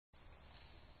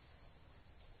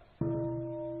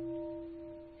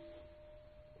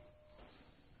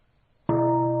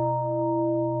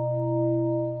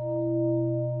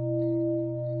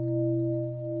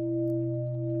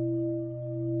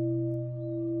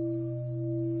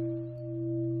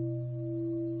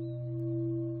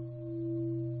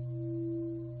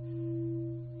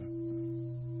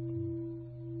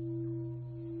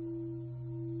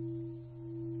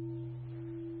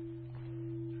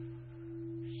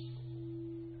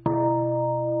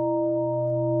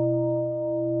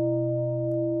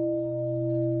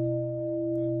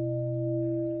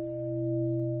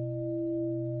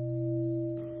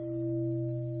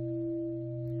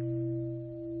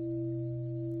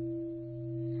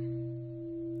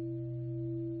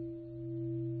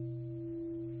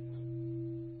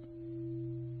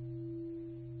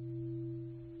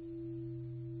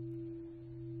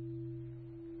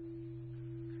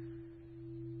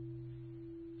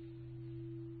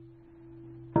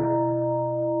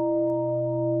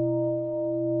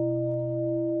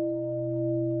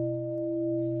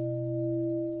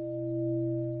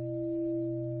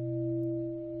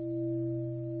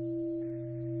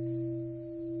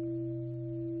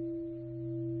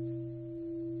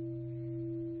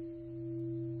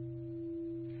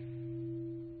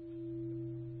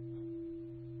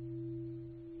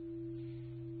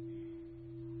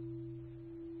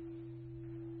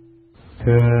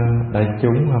Thưa đại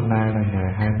chúng, hôm nay là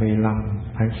ngày 25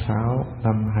 tháng 6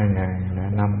 năm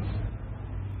 2005.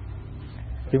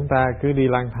 Chúng ta cứ đi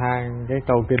lang thang cái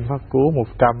câu kinh Pháp Cú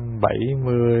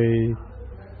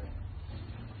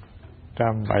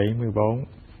 174.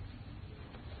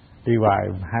 Đi hoài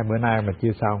hai bữa nay mà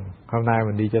chưa xong. Hôm nay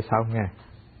mình đi cho xong nha.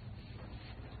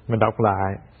 Mình đọc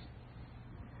lại.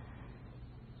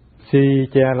 Si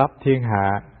che lấp thiên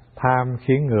hạ, tham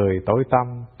khiến người tối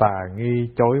tâm, tà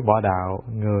nghi chối bỏ đạo,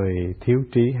 người thiếu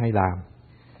trí hay làm.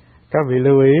 Các vị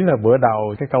lưu ý là bữa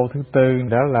đầu cái câu thứ tư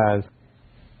đó là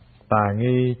tà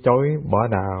nghi chối bỏ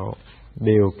đạo,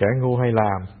 điều kẻ ngu hay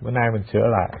làm. Bữa nay mình sửa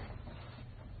lại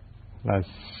là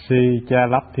si che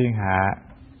lấp thiên hạ,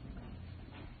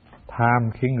 tham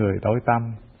khiến người tối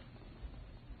tâm,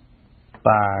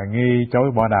 tà nghi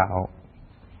chối bỏ đạo,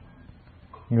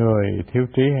 người thiếu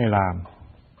trí hay làm.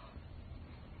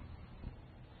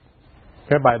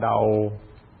 Cái bài đầu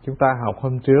chúng ta học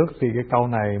hôm trước thì cái câu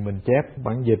này mình chép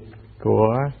bản dịch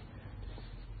của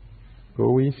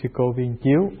quý sư cô Viên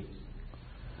Chiếu.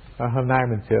 Hôm nay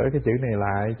mình sửa cái chữ này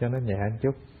lại cho nó nhẹ một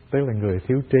chút, tức là người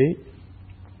thiếu trí.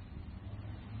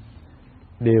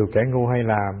 Điều kẻ ngu hay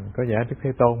làm, có vẻ Đức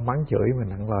Thế Tôn mắng chửi mình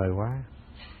nặng lời quá,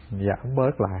 mình giảm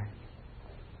bớt lại.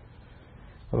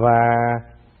 Và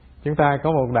chúng ta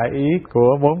có một đại ý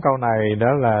của 4 câu này,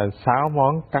 đó là 6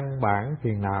 món căn bản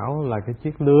phiền não là cái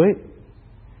chiếc lưới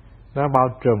nó bao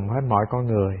trùm hết mọi con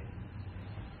người,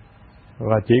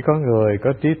 và chỉ có người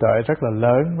có trí tuệ rất là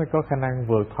lớn mới có khả năng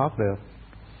vượt thoát được.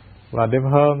 Và đêm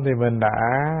hôm thì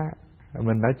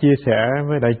mình đã chia sẻ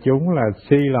với đại chúng là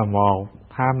si là 1,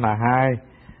 tham là 2,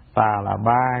 tà là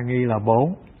 3, nghi là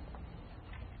 4.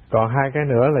 Còn 2 cái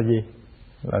nữa là gì?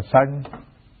 Là sân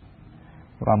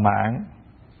và mạn.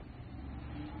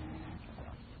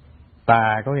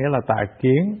 Tà có nghĩa là tà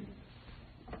kiến,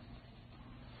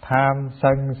 tham,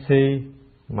 sân, si,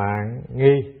 mạn,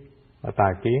 nghi là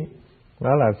tà kiến.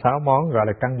 Đó là 6 món gọi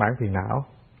là căn bản phiền não.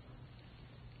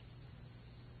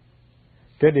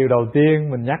 Cái điều đầu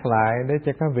tiên mình nhắc lại để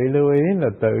cho các vị lưu ý là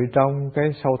tự trong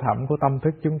cái sâu thẳm của tâm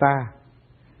thức chúng ta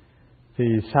thì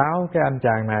 6 cái anh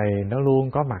chàng này nó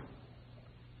luôn có mặt.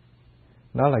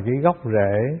 Nó là cái gốc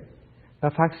rễ, nó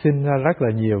phát sinh ra rất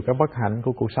là nhiều cái bất hạnh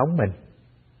của cuộc sống mình,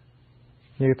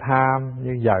 như tham,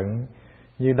 như giận,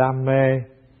 như đam mê,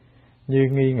 như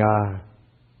nghi ngờ,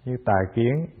 như tà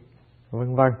kiến,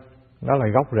 vân vân. Đó là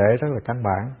gốc rễ rất là căn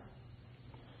bản.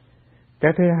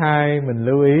 Cái thứ hai mình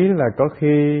lưu ý là có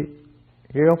khi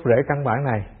cái gốc rễ căn bản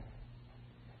này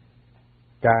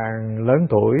càng lớn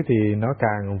tuổi thì nó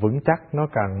càng vững chắc, nó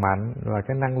càng mạnh, và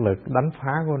cái năng lực đánh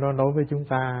phá của nó đối với chúng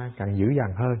ta càng dữ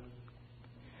dằn hơn.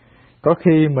 Có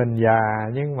khi mình già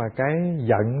nhưng mà cái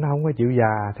giận nó không có chịu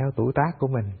già theo tuổi tác của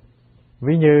mình.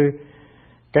 Ví như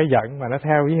cái giận mà nó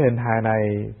theo với hình hài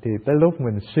này thì tới lúc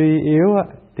mình suy yếu á,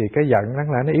 thì cái giận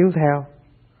nó yếu theo.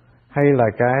 Hay là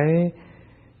cái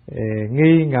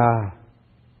nghi ngờ,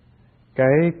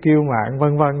 cái kiêu mạn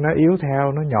vân vân nó yếu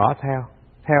theo, nó nhỏ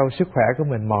theo sức khỏe của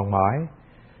mình mòn mỏi.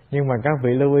 Nhưng mà các vị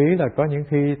lưu ý là có những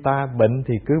khi ta bệnh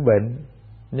thì cứ bệnh,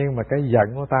 nhưng mà cái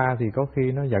giận của ta thì có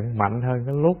khi nó giận mạnh hơn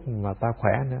cái lúc mà ta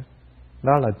khỏe nữa.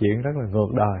 Đó là chuyện rất là ngược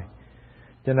đời.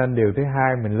 Cho nên điều thứ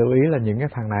hai mình lưu ý là những cái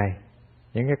thằng này,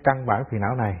 những cái căn bản phiền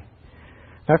não này,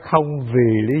 nó không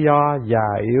vì lý do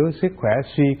già yếu, sức khỏe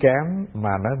suy kém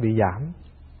mà nó bị giảm,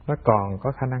 nó còn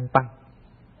có khả năng tăng.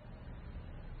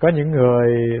 Có những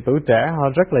người tuổi trẻ họ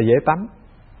rất là dễ tánh,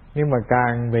 nhưng mà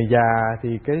càng về già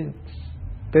thì cái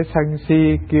sân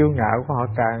si kiêu ngạo của họ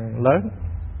càng lớn.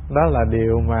 Đó là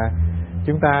điều mà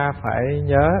chúng ta phải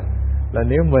nhớ, là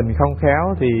nếu mình không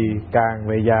khéo thì càng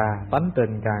về già tánh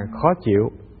tình càng khó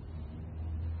chịu.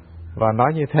 Và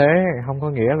nói như thế không có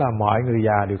nghĩa là mọi người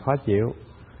già đều khó chịu.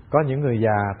 Có những người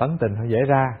già tánh tình họ dễ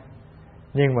ra,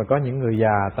 nhưng mà có những người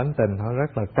già tánh tình họ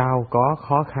rất là cao có,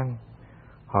 khó khăn.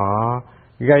 Họ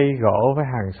gây gổ với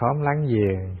hàng xóm láng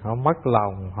giềng, họ mất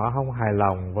lòng, họ không hài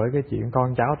lòng với cái chuyện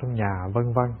con cháu trong nhà,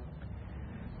 vân vân.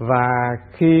 Và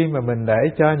khi mà mình để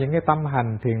cho những cái tâm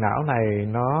hành phiền não này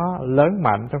nó lớn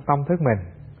mạnh trong tâm thức mình,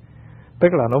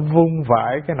 tức là nó vung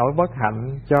vãi cái nỗi bất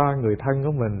hạnh cho người thân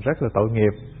của mình, rất là tội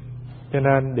nghiệp. Cho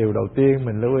nên điều đầu tiên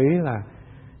mình lưu ý là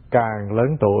càng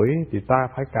lớn tuổi thì ta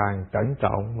phải càng cẩn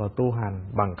trọng và tu hành.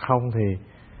 Bằng không thì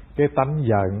cái tánh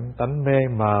giận, tánh mê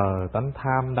mờ, tánh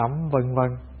tham đắm vân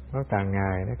vân, nó càng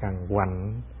ngày nó càng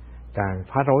hoành, càng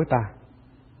phá rối ta.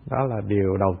 Đó là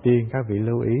điều đầu tiên các vị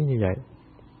lưu ý như vậy.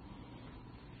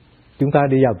 Chúng ta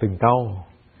đi vào từng câu.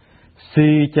 Si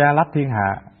cha lấp thiên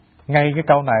hạ. Ngay cái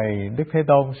câu này Đức Thế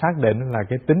Tôn xác định là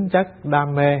cái tính chất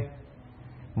đam mê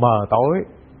mờ tối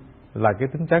là cái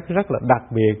tính chất rất là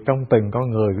đặc biệt trong từng con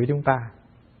người của chúng ta.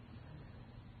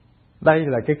 Đây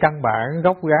là cái căn bản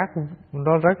gốc gác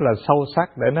nó rất là sâu sắc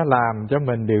để nó làm cho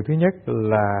mình điều thứ nhất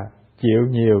là chịu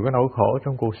nhiều cái nỗi khổ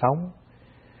trong cuộc sống.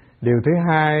 Điều thứ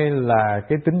hai là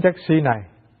cái tính chất si này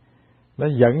nó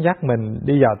dẫn dắt mình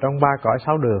đi vào trong 3 cõi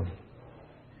 6 đường.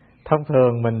 Thông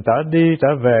thường mình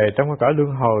trở về trong cái cõi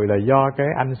luân hồi là do cái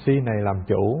anh si này làm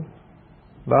chủ.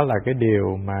 Đó là cái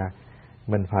điều mà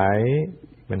mình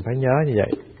phải nhớ như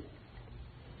vậy.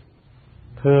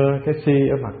 Thưa cái si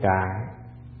ở mặt cà,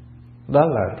 đó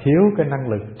là thiếu cái năng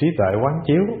lực trí tuệ quán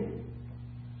chiếu.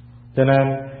 Cho nên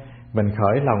mình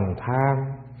khởi lòng tham,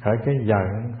 khởi cái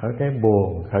giận, khởi cái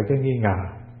buồn, khởi cái nghi ngờ.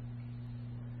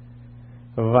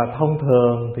 Và thông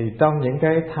thường thì trong những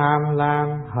cái tham lam,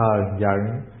 hờn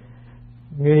giận,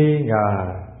 nghi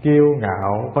ngờ, kiêu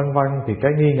ngạo vân vân, thì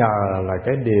cái nghi ngờ là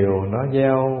cái điều nó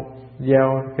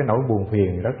gieo cái nỗi buồn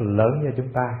phiền rất là lớn cho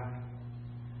chúng ta.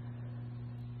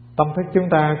 Tâm thức chúng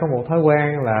ta có một thói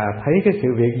quen là thấy cái sự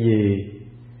việc gì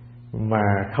mà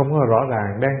không có rõ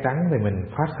ràng đen trắng thì mình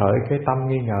phát khởi cái tâm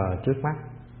nghi ngờ trước mắt.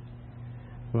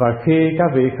 Và khi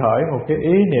các vị khởi một cái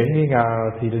ý niệm nghi ngờ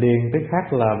thì liền tức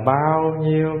khắc là bao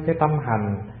nhiêu cái tâm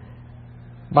hành,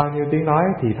 bao nhiêu tiếng nói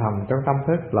thì thầm trong tâm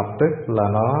thức lập tức là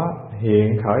nó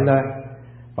hiện khởi lên.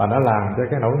 Và nó làm cho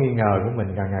cái nỗi nghi ngờ của mình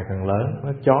càng ngày càng lớn,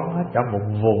 nó choán hết cả một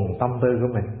vùng tâm tư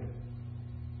của mình.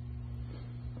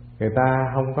 Người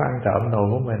ta không có ăn trộm đồ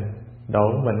của mình,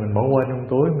 đồ của mình bỏ quên trong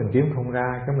túi, mình kiếm không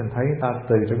ra, cái mình thấy người ta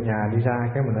từ trong nhà đi ra,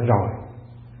 cái mình nói rồi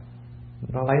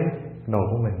nó lấy đồ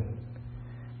của mình.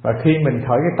 Và khi mình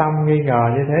khởi cái tâm nghi ngờ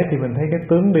như thế thì mình thấy cái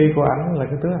tướng đi của ảnh là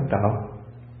cái tướng ăn trộm.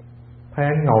 Thấy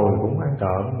anh ngồi cũng ăn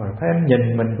trộm, mà thấy anh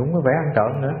nhìn mình cũng có vẻ ăn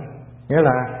trộm nữa. Nghĩa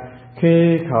là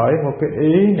khi khởi một cái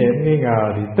ý niệm nghi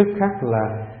ngờ thì tức khắc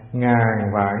là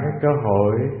ngàn vạn cái cơ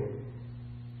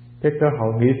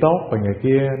hội nghĩ tốt và người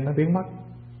kia nó biến mất,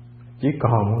 chỉ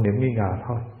còn một niệm nghi ngờ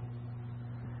thôi.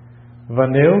 Và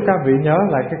nếu các vị nhớ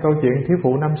lại cái câu chuyện thiếu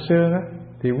phụ năm xưa á,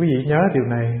 thì quý vị nhớ điều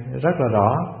này rất là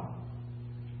rõ.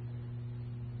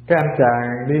 Cái anh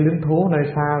chàng đi lính thú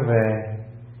nơi xa về,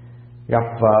 gặp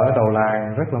vợ ở đầu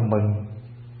làng rất là mừng,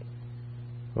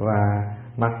 và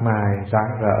mặt mày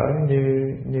rạng rỡ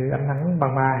như ánh nắng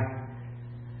ban mai.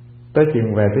 Tới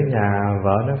chừng về tới nhà,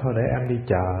 vợ nói thôi để em đi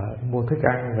chợ mua thức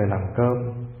ăn về làm cơm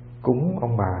cúng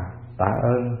ông bà, tạ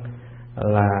ơn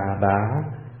là đã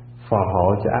phò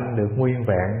hộ cho anh được nguyên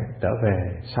vẹn trở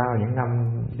về sau những năm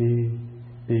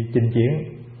đi chinh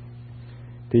chiến.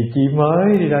 Thì chị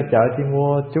mới đi ra chợ, chị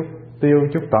mua chút tiêu,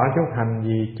 chút tỏi, chút hành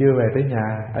gì, chưa về tới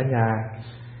nhà. Ở nhà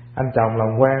anh chồng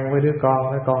làm quen với đứa con,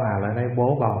 nói con à lại đây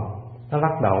bố bầu. Nó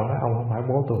lắc đầu nói ông không phải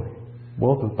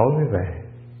bố tôi tối mới về.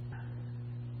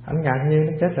 Anh ngạc nhiên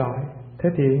nó chết rồi. Thế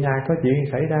thì nhà có chuyện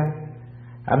gì xảy ra?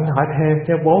 Anh hỏi thêm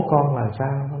chứ bố con là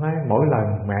sao? Nó nói mỗi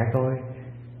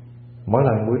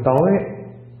lần buổi tối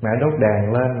mẹ đốt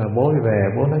đèn lên là bố đi về,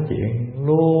 bố nói chuyện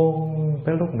luôn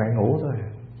tới lúc mẹ ngủ thôi.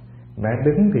 Mẹ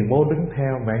đứng thì bố đứng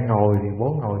theo, mẹ ngồi thì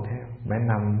bố ngồi theo, mẹ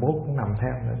nằm bố cũng nằm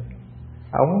theo nữa.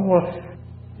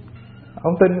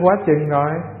 Ông tin quá chừng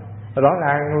rồi. Rõ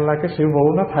ràng là cái sự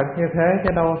vụ nó thật như thế,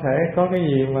 chứ đâu thể có cái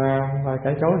gì mà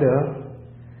cãi chối được.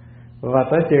 Và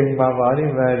tới chừng bà vợ đi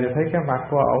về thì thấy cái mặt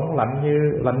của ổng lạnh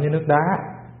như nước đá.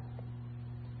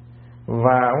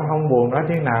 Và ông không buồn nói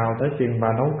tiếng nào. Tới chừng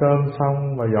bà nấu cơm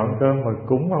xong, bà dọn cơm và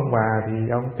cúng ông bà thì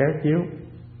ông kéo chiếu.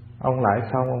 Ông lại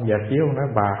xong, ông dẹp chiếu, ông nói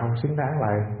bà không xứng đáng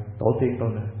lại tổ tiên tôi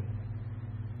nữa.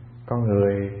 Con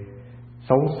người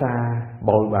xấu xa,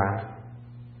 bội bạc,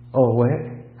 ô uế,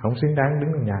 không xứng đáng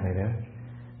đứng trong nhà này nữa.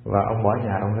 Và ông bỏ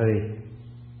nhà, ông ra đi.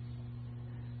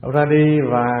 Ông ra đi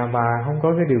và bà không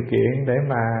có cái điều kiện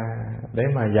để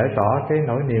mà giải tỏa cái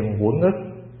nỗi niềm uẩn ức.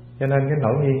 Cho nên cái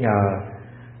nỗi nghi ngờ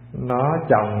nó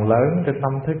chồng lớn trên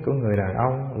tâm thức của người đàn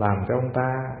ông, làm cho ông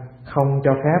ta không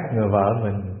cho phép người vợ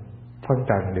mình phân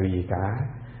trần điều gì cả.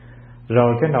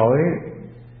 Rồi cái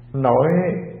nỗi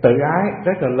tự ái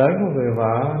rất là lớn của người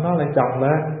vợ nó lại chồng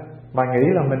lên. Bà nghĩ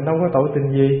là mình đâu có tội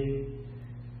tình gì.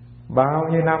 Bao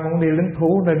nhiêu năm cũng đi lính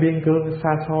thú nơi biên cương xa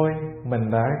xôi,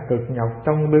 mình đã cực nhọc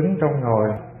trong đứng trong ngồi,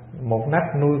 một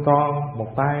nách nuôi con, một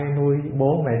tay nuôi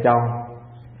bố mẹ chồng.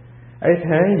 Ấy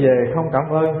thế về không cảm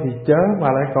ơn thì chớ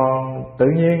mà lại còn tự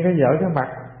nhiên cái dở cái mặt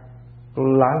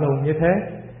lạ lùng như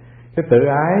thế. Cái tự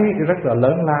ái rất là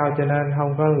lớn lao, cho nên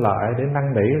không có lợi để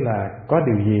năn nỉ là có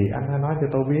điều gì anh hãy nói cho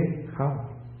tôi biết, không.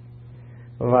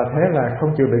 Và thế là không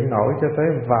chịu đựng nổi, cho tới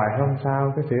vài hôm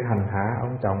sau cái sự hành hạ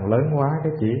ông chồng lớn quá,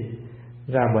 cái chỉ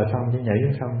ra bờ sông chỉ nhảy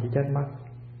xuống sông chỉ chết mất.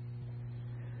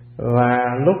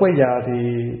 Và lúc bấy giờ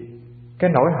thì cái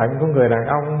nỗi hận của người đàn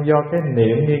ông do cái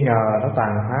niệm nghi ngờ nó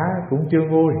tàn phá cũng chưa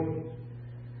nguôi.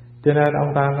 Cho nên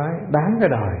ông ta nói đáng cái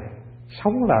đời,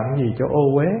 sống làm gì cho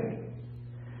ô uế.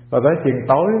 Rồi tới chừng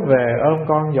tối về ôm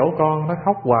con dỗ con, nó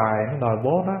khóc hoài, nó đòi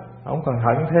bố nó, không còn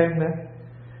hận thêm nữa.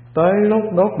 Tới lúc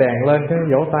đốt đèn lên cái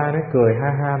vỗ tay nó cười ha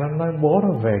ha, nó nói bố nó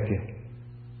về kìa.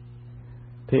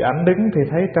 Thì ảnh đứng thì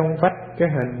thấy trong vách cái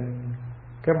hình,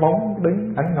 cái bóng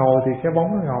đứng, ảnh ngồi thì cái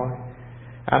bóng nó ngồi.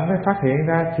 Ảnh mới phát hiện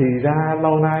ra thì ra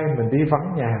lâu nay mình đi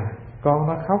vắng nhà, con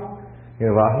nó khóc, người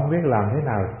vợ không biết làm thế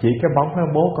nào, chỉ cái bóng nó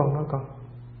bố con nó con.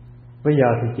 Bây giờ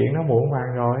thì chuyện nó muộn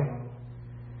màng rồi.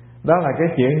 Đó là cái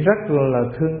chuyện rất là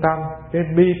thương tâm, cái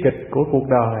bi kịch của cuộc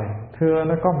đời. Thưa,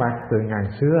 nó có mặt từ ngàn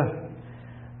xưa.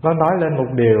 Nó nói lên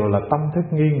một điều là tâm thức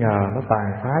nghi ngờ, nó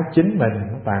tàn phá chính mình,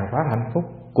 nó tàn phá hạnh phúc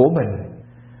của mình.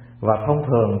 Và thông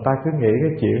thường ta cứ nghĩ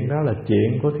cái chuyện đó là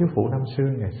chuyện của thiếu phụ năm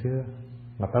xưa ngày xưa,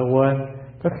 mà ta quên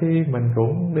có khi mình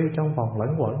cũng đi trong vòng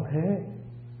lẫn quẩn thế.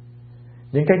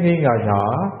 Những cái nghi ngờ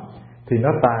nhỏ thì nó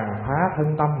tàn phá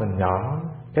thân tâm mình nhỏ,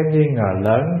 cái nghi ngờ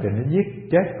lớn thì nó giết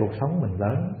chết cuộc sống mình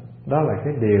lớn. Đó là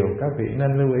cái điều các vị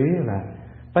nên lưu ý, là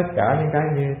tất cả những cái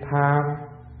như tham,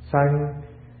 sân,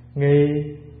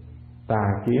 nghi, tà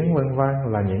kiến vân vân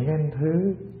là những cái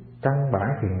thứ căn bản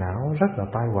phiền não rất là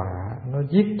tai họa, nó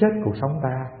giết chết cuộc sống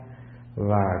ta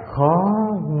và khó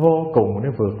vô cùng để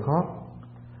vượt thoát.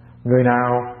 Người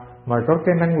nào mà có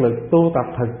cái năng lực tu tập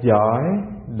thật giỏi,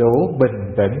 đủ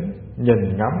bình tĩnh,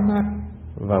 nhìn ngắm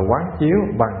và quán chiếu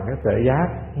bằng cái tuệ giác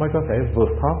mới có thể vượt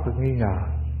thoát được nghi ngờ.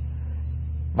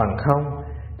 Bằng không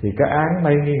thì cái án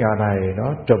mây nghi ngờ này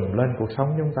nó trùm lên cuộc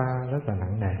sống chúng ta rất là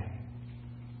nặng nề.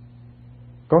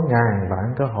 Có ngàn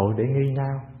vạn cơ hội để nghi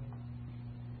nhau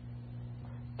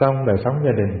trong đời sống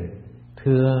gia đình.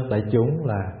 Thưa đại chúng,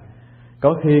 là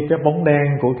có khi cái bóng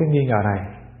đen của cái nghi ngờ này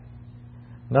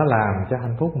nó làm cho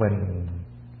hạnh phúc mình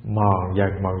mòn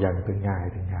dần từng ngày.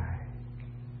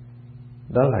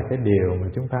 Đó là cái điều mà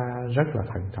chúng ta rất là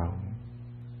thận trọng.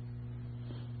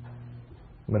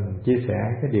 Mình chia sẻ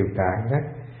cái điều cạn nhất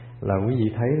là quý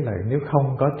vị thấy là nếu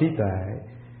không có trí tuệ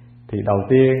thì đầu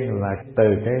tiên là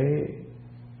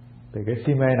từ cái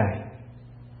si mê này,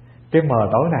 cái mờ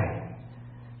tối này,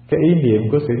 cái ý niệm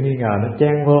của sự nghi ngờ nó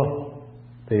chen vô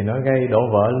thì nó gây đổ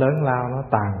vỡ lớn lao, nó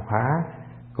tàn phá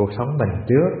cuộc sống mình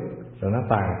trước, rồi nó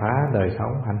tàn phá đời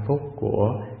sống hạnh phúc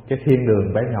của cái thiên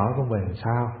đường bé nhỏ của mình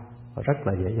sau, rất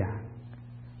là dễ dàng.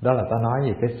 Đó là ta nói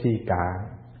về cái si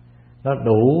cạn, nó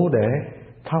đủ để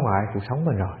phá hoại cuộc sống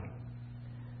mình rồi.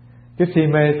 Cái si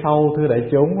mê sâu, thưa đại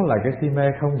chúng, là cái si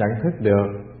mê không nhận thức được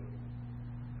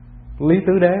lý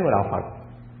tứ đế của đạo Phật.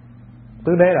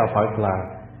 Tứ đế đạo Phật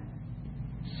là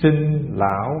sinh,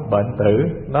 lão, bệnh,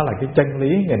 tử. Đó là cái chân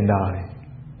lý nghìn đời.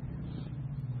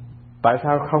 Tại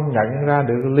sao không nhận ra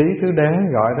được lý tứ đế,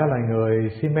 gọi đó là người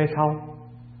si mê sâu?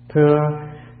 Thưa,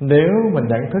 nếu mình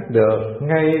nhận thức được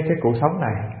ngay cái cuộc sống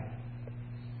này,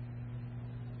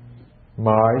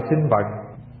 mọi sinh vật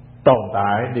tồn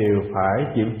tại đều phải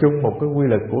chịu chung một cái quy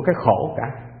luật của cái khổ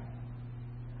cả.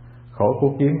 Khổ của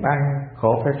kiếm ăn,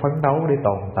 khổ phải phấn đấu để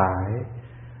tồn tại,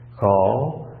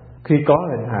 khổ khi có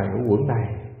hình hài của quẩn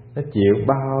này, nó chịu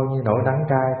bao nhiêu nỗi đắng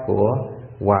cay của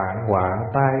hoạn họa,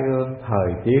 tai ương,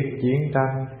 thời tiết, chiến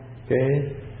tranh, cái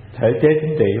thể chế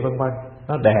chính trị vân vân,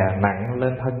 nó đè nặng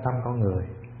lên thân tâm con người.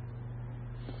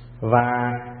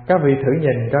 Và các vị thử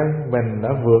nhìn coi, mình đã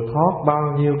vượt thoát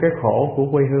bao nhiêu cái khổ của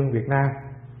quê hương Việt Nam.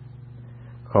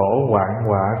 Khổ hoạn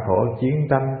họa, khổ chiến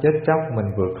tranh, chết chóc, mình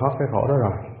vượt thoát cái khổ đó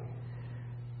rồi.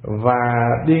 Và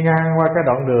đi ngang qua cái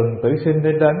đoạn đường tử sinh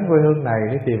để đến quê hương này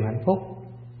để tìm hạnh phúc.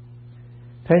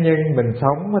 Thế nhưng mình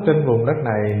sống ở trên vùng đất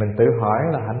này, mình tự hỏi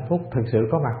là hạnh phúc thực sự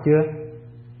có mặt chưa?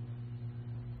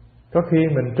 Có khi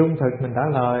mình trung thực mình trả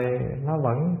lời nó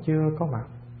vẫn chưa có mặt,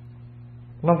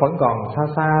 nó vẫn còn xa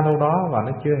xa đâu đó và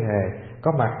nó chưa hề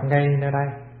có mặt ngay nơi đây.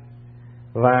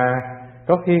 Và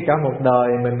có khi cả một đời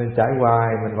mình chạy hoài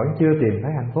mình vẫn chưa tìm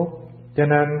thấy hạnh phúc. Cho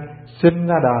nên sinh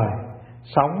ra đời,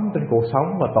 sống trên cuộc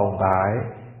sống và tồn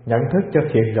tại, nhận thức cho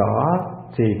thiệt rõ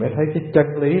thì mới thấy cái chân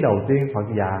lý đầu tiên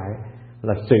Phật dạy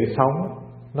là sự sống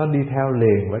nó đi theo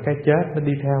liền với cái chết, nó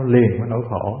đi theo liền với nỗi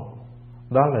khổ.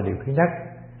 Đó là điều thứ nhất.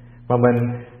 Mà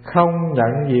mình không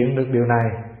nhận diện được điều này,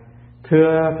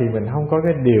 thưa, thì mình không có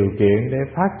cái điều kiện để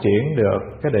phát triển được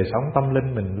cái đời sống tâm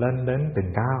linh mình lên đến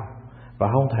tầng cao,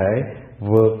 và không thể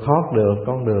vượt thoát được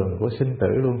con đường của sinh tử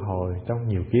luân hồi trong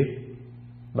nhiều kiếp.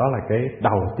 Đó là cái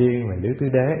đầu tiên về lý tứ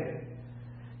đế.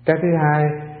 Cái thứ hai,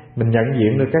 mình nhận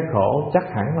diện được cái khổ, chắc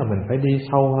hẳn là mình phải đi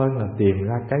sâu hơn, là tìm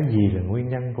ra cái gì là nguyên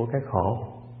nhân của cái khổ.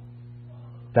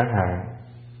 Chẳng hạn,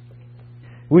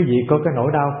 quý vị có cái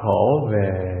nỗi đau khổ về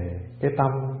cái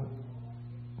tâm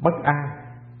bất an,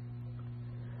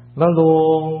 nó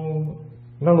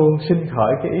luôn sinh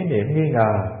khởi cái ý niệm nghi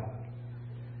ngờ,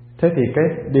 Thế thì cái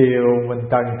điều mình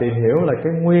cần tìm hiểu là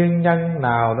cái nguyên nhân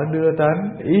nào đã đưa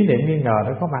đến ý niệm nghi ngờ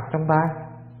nó có mặt trong ta.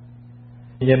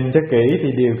 Nhìn cho kỹ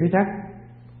thì điều thứ nhất,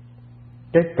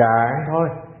 cái cạn thôi.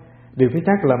 Điều thứ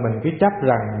nhất là mình cứ chấp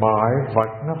rằng mọi vật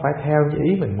nó phải theo như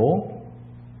ý mình muốn.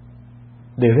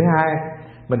 Điều thứ hai,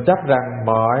 mình chấp rằng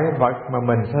mọi vật mà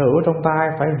mình sở hữu trong tay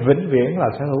phải vĩnh viễn là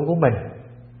sở hữu của mình.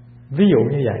 Ví dụ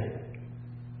như vậy.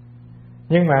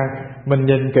 Nhưng mà mình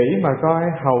nhìn kỹ mà coi,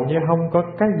 hầu như không có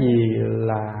cái gì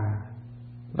là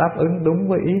đáp ứng đúng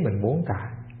với ý mình muốn cả.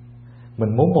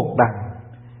 Mình muốn một đằng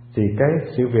thì cái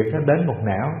sự việc nó đến một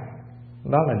nẻo.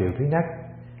 Đó là điều thứ nhất.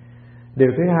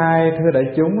 Điều thứ hai, thưa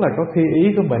đại chúng, là có khi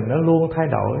ý của mình nó luôn thay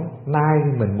đổi. Nay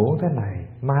mình muốn thế này,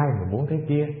 mai mình muốn thế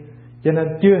kia. Cho nên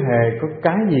chưa hề có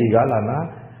cái gì gọi là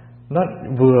nó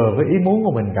vừa với ý muốn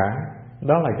của mình cả.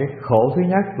 Đó là cái khổ thứ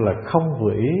nhất, là không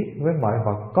vừa ý với mọi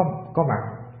vật có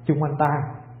mặt chung quanh ta.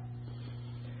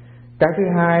 Cái thứ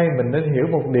hai, mình nên hiểu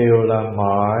một điều là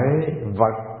mọi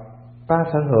vật ta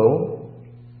sở hữu,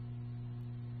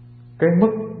 cái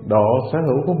mức độ sở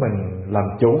hữu của mình, làm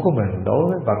chủ của mình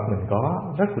đối với vật mình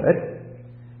có rất là ít.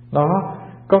 Nó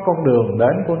có con đường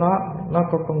đến của nó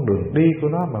có con đường đi của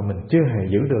nó mà mình chưa hề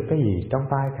giữ được cái gì trong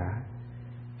tay cả.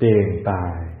 Tiền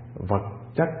tài, vật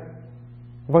chất,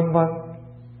 vân vân.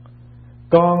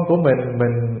 Con của mình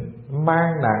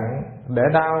mang nặng để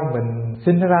đau mình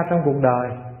sinh ra trong cuộc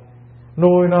đời,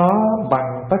 nuôi nó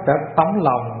bằng tất cả tấm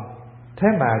lòng, thế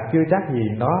mà chưa chắc gì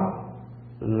nó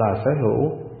là sở hữu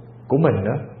của mình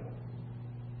nữa.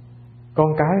 Con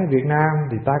cái ở Việt Nam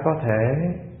thì ta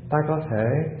có thể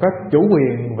có chủ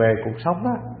quyền về cuộc sống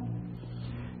đó.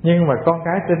 Nhưng mà con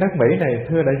cái trên đất Mỹ này,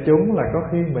 thưa đại chúng, là có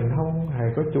khi mình không hề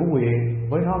có chủ quyền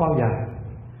với nó bao giờ.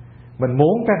 Mình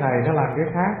muốn cái này nó làm cái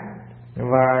khác.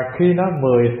 Và khi nó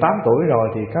 18 tuổi rồi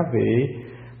thì các vị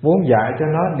muốn dạy cho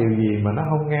nó điều gì mà nó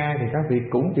không nghe thì các vị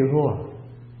cũng chịu thua.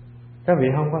 Các vị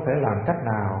không có thể làm cách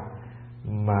nào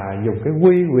mà dùng cái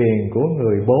uy quyền của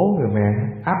người bố người mẹ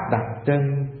áp đặt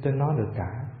trên nó được cả.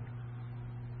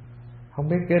 Không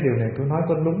biết cái điều này tôi nói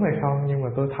có đúng hay không, nhưng mà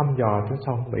tôi thăm dò tôi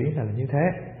xong Bỉ là như thế.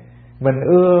 Mình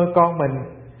ưa con mình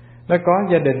nó có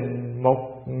gia đình,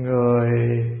 một người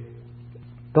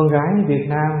con gái Việt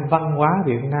Nam, văn hóa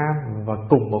Việt Nam và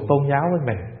cùng một tôn giáo với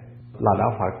mình là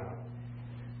đạo Phật.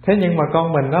 Thế nhưng mà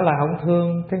con mình nó là không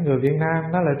thương cái người Việt Nam,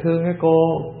 nó lại thương cái cô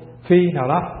Phi nào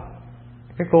đó,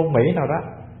 cái cô Mỹ nào đó,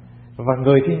 và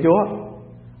người Thiên Chúa.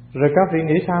 Rồi các vị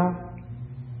nghĩ sao?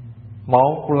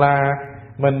 Một là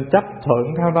mình chấp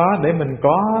thuận theo đó để mình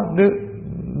có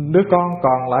đứa con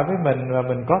còn lại với mình, và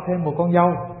mình có thêm một con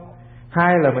dâu.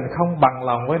 Hai là mình không bằng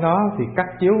lòng với nó thì cắt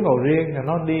chiếu ngồi riêng, là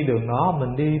nó đi đường nó,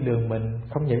 mình đi đường mình.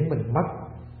 Không những mình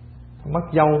mất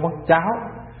dâu, mất cháu,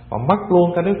 mà mất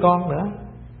luôn cả đứa con nữa.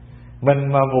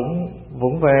 Mình mà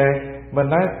vụng về, mình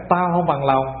nói tao không bằng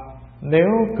lòng, nếu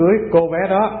cưới cô bé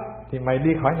đó thì mày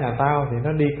đi khỏi nhà tao, thì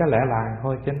nó đi cái lẻ làng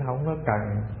thôi, chứ không có cần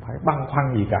phải băn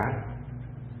khoăn gì cả.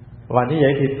 Và như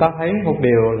vậy thì ta thấy một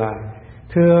điều là,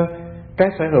 thưa, cái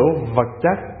sở hữu vật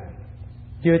chất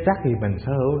chưa chắc thì mình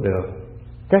sở hữu được.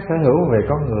 Cái sở hữu về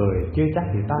con người chưa chắc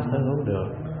thì ta sở hữu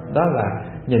được. Đó là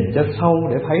nhìn cho sâu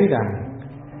để thấy rằng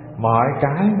mọi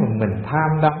cái mà mình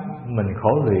tham đắm, mình khổ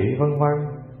lụy vân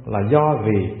vân là do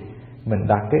vì mình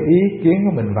đặt cái ý kiến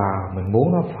của mình vào, mình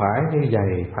muốn nó phải như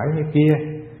vậy, phải như kia.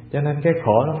 Cho nên cái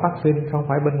khổ nó phát sinh không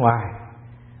phải bên ngoài,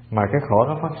 mà cái khổ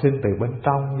nó phát sinh từ bên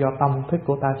trong, do tâm thức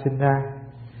của ta sinh ra.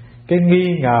 Cái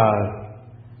nghi ngờ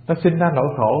nó sinh ra nỗi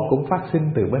khổ cũng phát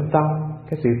sinh từ bên trong.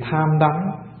 Cái sự tham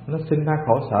đắm nó sinh ra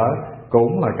khổ sở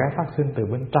cũng là cái phát sinh từ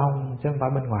bên trong, chứ không phải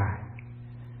bên ngoài.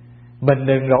 Mình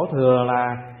đừng đổ thừa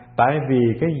là tại vì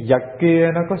cái vật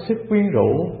kia nó có sức quyến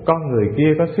rũ, con người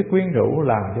kia có sức quyến rũ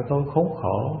làm cho tôi khốn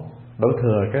khổ. Đổ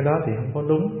thừa cái đó thì không có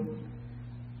đúng.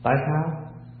 Tại sao?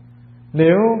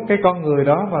 Nếu cái con người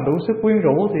đó mà đủ sức quyến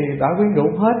rũ thì đã quyến rũ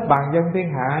hết bàn dân thiên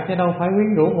hạ, chứ đâu phải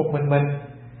quyến rũ một mình.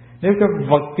 Nếu cái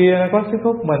vật kia nó có sức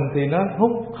hút mình thì nó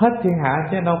hút hết thiên hạ,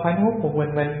 chứ đâu phải nó hút một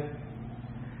mình.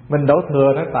 Mình đổ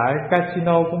thừa nó tại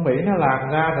casino của Mỹ nó làm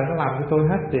ra rồi nó làm cho tôi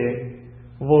hết tiền.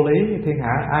 Vô lý, thiên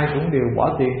hạ ai cũng đều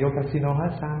bỏ tiền vô casino hết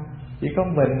sao? Chỉ có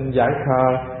mình giải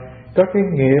khờ có cái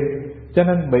nghiệp cho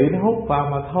nên bị nó hút vào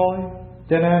mà thôi.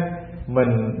 Cho nên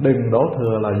mình đừng đổ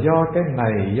thừa là do cái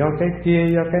này, do cái kia,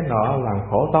 do cái nọ làm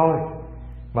khổ tôi.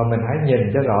 Mà mình hãy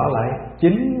nhìn cho rõ lại,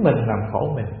 chính mình làm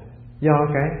khổ mình, do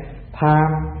cái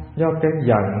tham, do cái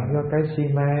giận, do cái si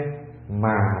mê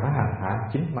mà nó hành hạ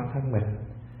chính bản thân mình.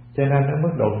 Cho nên ở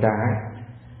mức độ cạn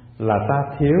là ta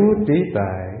thiếu trí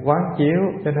tuệ quán chiếu,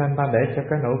 cho nên ta để cho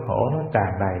cái nỗi khổ nó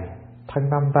tràn đầy thân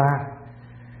tâm ta.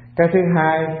 Cái thứ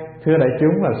hai, thưa đại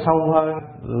chúng, là sâu hơn,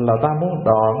 là ta muốn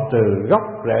đoạn trừ gốc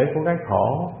rễ của cái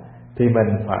khổ, thì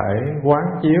mình phải quán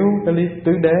chiếu cái lý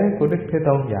tứ đế của Đức Thế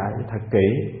Tôn dạy thật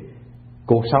kỹ.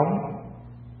 Cuộc sống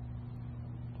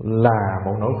là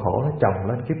một nỗi khổ nó chồng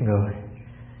lên kiếp người,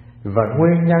 và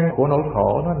nguyên nhân của nỗi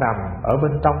khổ nó nằm ở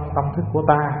bên trong tâm thức của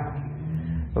ta.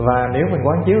 Và nếu mình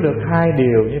quán chiếu được hai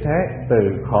điều như thế, từ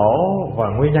khổ và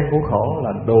nguyên nhân của khổ,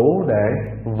 là đủ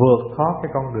để vượt thoát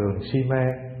cái con đường si mê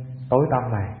tối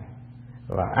tăm này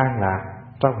và an lạc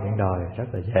trong hiện đời rất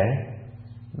là dễ.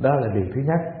 Đó là điều thứ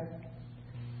nhất.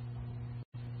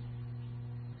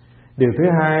 Điều thứ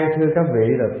hai, thưa các vị,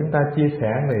 là chúng ta chia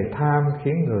sẻ về tham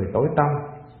khiến người tối tâm.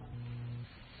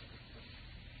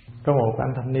 Có một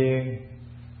anh thanh niên,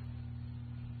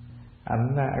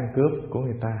 anh ăn cướp của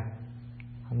người ta,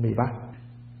 anh bị bắt.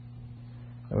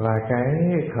 Và cái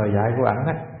khờ dại của ảnh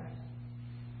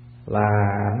là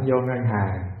ảnh vô ngân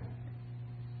hàng,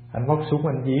 anh móc súng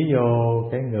anh dí vô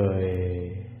cái người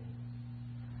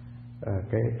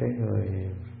cái người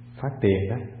phát tiền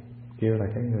đó, kêu là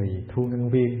cái người thu ngân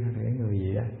viên hay là cái người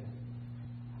gì đó,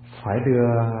 phải đưa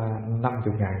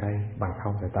 50.000 đây, bằng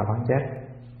không người ta bắn chết.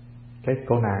 Cái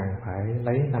cô nàng phải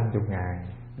lấy 50.000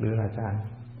 đưa ra cho anh.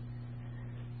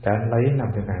 Cái anh lấy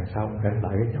 50.000 xong, cái anh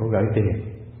lại cái chỗ gửi tiền.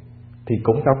 Thì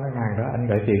cũng trong ngân hàng đó anh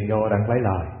gửi tiền vô đang lấy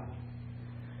lời.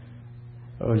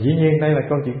 Dĩ nhiên đây là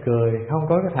câu chuyện cười. Không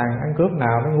có cái thằng ăn cướp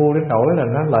nào nó ngu đến nỗi là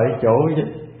nó lợi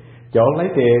chỗ lấy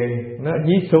tiền, nó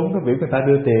dí xuống, nó biểu người ta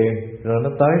đưa tiền, rồi nó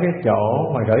tới cái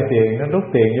chỗ mà gửi tiền, nó rút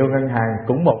tiền vô ngân hàng,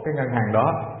 cũng một cái ngân hàng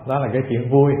đó. Đó là cái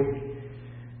chuyện vui.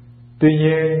 Tuy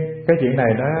nhiên cái chuyện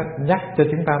này nó nhắc cho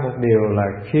chúng ta một điều là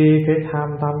khi cái tham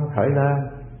tâm khởi lên,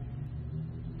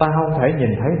 ta không thể nhìn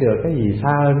thấy được cái gì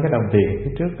xa hơn cái đồng tiền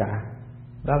phía trước cả.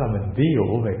 Đó là mình ví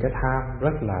dụ về cái tham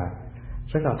rất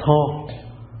là thô.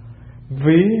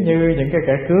 Ví như những cái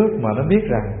kẻ cướp mà nó biết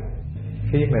rằng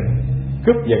khi mình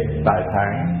cướp giật tài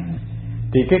sản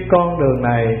thì cái con đường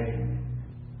này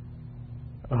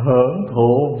hưởng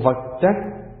thụ vật chất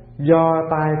do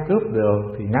tay cướp được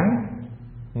thì ngắn,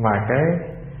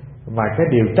 mà cái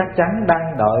điều chắc chắn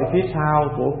đang đợi phía sau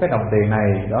của cái đồng tiền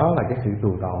này, đó là cái sự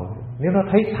tù tội. Nếu nó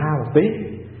thấy xa một tí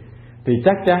thì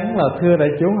chắc chắn là, thưa đại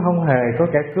chúng, không hề có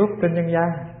kẻ cướp trên nhân gian,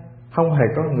 không hề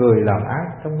có người làm ác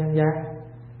trong nhân gian.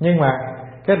 Nhưng mà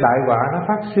cái đại họa nó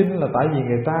phát sinh là tại vì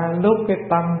người ta lúc cái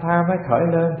tâm tham nó khởi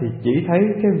lên thì chỉ thấy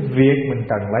cái việc mình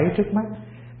cần lấy trước mắt,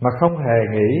 mà không hề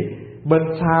nghĩ bên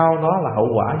sau nó là hậu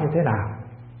quả như thế nào.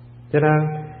 Cho nên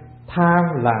tham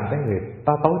làm cho người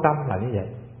ta tối tâm là như vậy.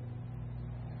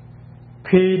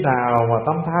 Khi nào mà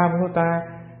tâm tham của ta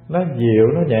nó dịu,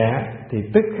 nó nhẹ,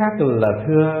 thì tức khắc là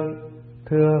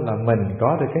thưa là mình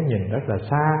có được cái nhìn rất là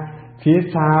xa. Phía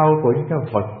sau của những cái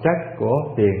vật chất, của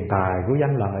tiền tài, của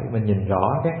danh lợi, mình nhìn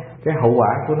rõ cái hậu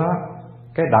quả của nó,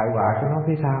 cái đại họa của nó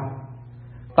phía sau.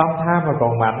 Tâm tham mà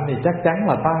còn mạnh thì chắc chắn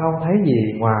là ta không thấy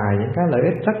gì ngoài những cái lợi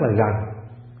ích rất là gần.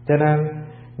 Cho nên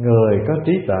người có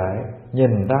trí tuệ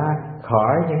nhìn ra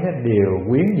khỏi những cái điều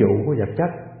quyến dụ của vật chất,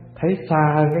 thấy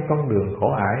xa hơn cái con đường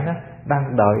khổ ải nó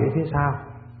đang đợi ở phía sau.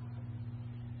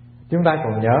 Chúng ta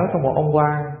còn nhớ có một ông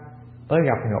quan tới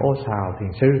gặp Ngài Ô Sào Thiền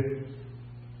Sư.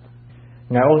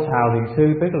 Ngài Ô Sào Thiền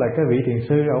Sư tức là cái vị thiền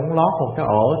sư, ông lót một cái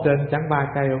ổ trên chắn 3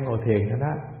 cây, ông ngồi thiền cho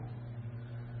đó.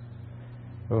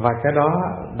 Và cái đó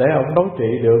để ông đối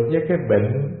trị được với cái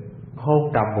bệnh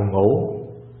hôn trầm buồn ngủ.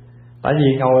 Tại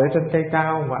vì ngồi ở trên cây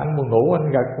cao mà anh buồn ngủ,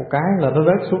 anh gật một cái là nó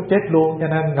rớt xuống chết luôn. Cho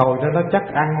nên ngồi cho nó chắc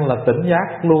ăn là tỉnh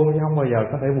giác luôn, chứ không bao giờ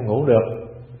có thể buồn ngủ được.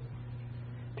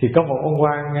 Thì có một ông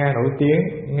quan nghe nổi tiếng,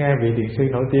 nghe vị thiền sư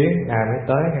nổi tiếng, Ngài mới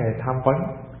tới Ngài tham vấn.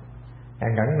 Ngài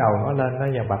ngẩng đầu nó lên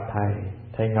nói: "Dạ bạch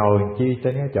thầy ngồi chi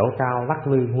trên cái chỗ cao lắc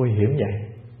lư nguy hiểm vậy?"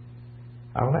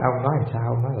 Ông nói làm sao?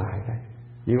 Ông nói lại đây.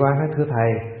 Vị quan nói: "Thưa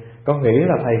thầy, con nghĩ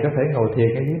là thầy có thể ngồi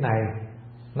thiền ở dưới này,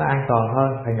 nó an toàn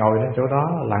hơn. Thầy ngồi lên chỗ đó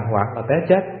lạng hoạng là té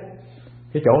chết,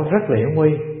 cái chỗ rất là hiểm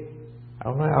nguy."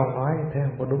 Ông nói thế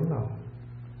không có đúng đâu.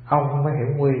 Ông không có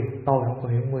hiểm nguy, tôi không có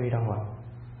hiểm nguy đâu ạ.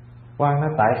 Quan nói: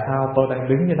 "Tại sao tôi đang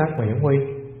đứng dưới đất mà hiểm nguy?"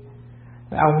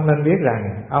 Ông nên biết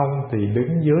rằng ông thì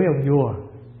đứng dưới ông vua,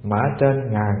 mà ở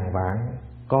trên ngàn vạn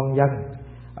con dân,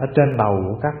 ở trên đầu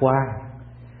của các quan.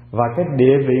 Và cái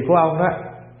địa vị của ông đó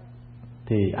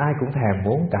thì ai cũng thèm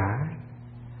muốn cả.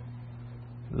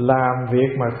 Làm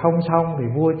việc mà không xong thì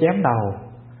vua chém đầu,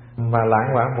 mà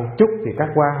lạng hoạn một chút thì các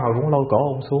quan họ cũng lôi cổ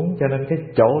ông xuống. Cho nên cái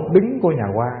chỗ đứng của nhà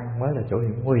quan mới là chỗ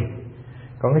hiểm nguy.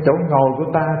 Còn cái chỗ ngồi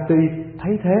của ta tuy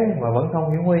thấy thế mà vẫn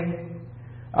không hiểm nguy.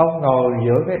 Ông ngồi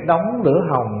giữa cái đống lửa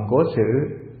hồng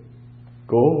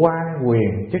của quan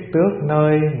quyền chức tước,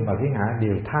 nơi mà thiên hạ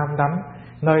đều tham đắm,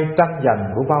 nơi tranh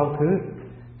giành của bao thứ,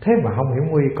 thế mà không hiểm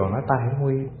nguy, còn nói ta hiểm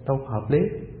nguy, đâu hợp lý.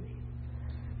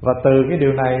 Và từ cái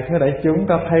điều này thưa đại chúng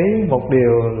ta thấy một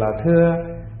điều là thưa,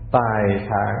 tài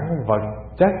sản vật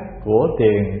chất của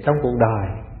tiền trong cuộc đời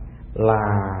là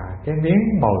cái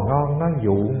miếng mồi ngon nó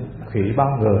dụ khỉ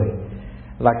bao người,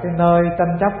 là cái nơi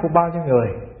tranh chấp của bao nhiêu người.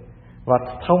 Và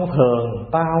thông thường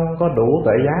ta không có đủ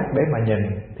tuệ giác để mà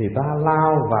nhìn, thì ta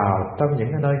lao vào trong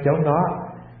những cái nơi chốn đó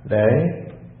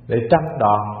để tranh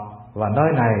đoạt. Và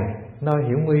nơi này nơi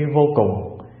hiểm nguy vô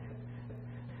cùng.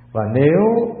 Và nếu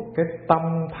cái tâm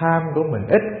tham của mình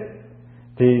ít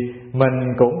thì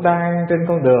mình cũng đang trên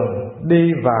con đường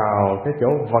đi vào cái chỗ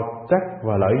vật chất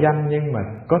và lợi danh, nhưng mà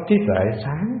có trí tuệ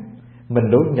sáng,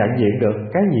 mình đủ nhận diện được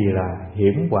cái gì là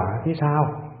hiểm quả phía sau.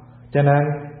 Cho nên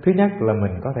thứ nhất là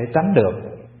mình có thể tránh được.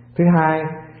 Thứ hai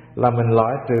là mình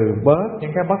loại trừ bớt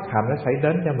những cái bất hạnh nó xảy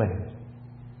đến cho mình.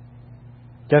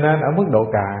 Cho nên ở mức độ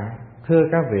cạn, thưa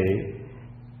các vị,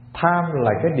 tham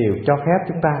là cái điều cho phép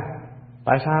chúng ta.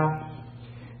 Tại sao?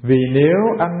 Vì nếu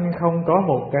anh không có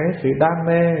một cái sự đam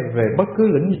mê về bất cứ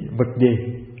lĩnh vực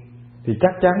gì thì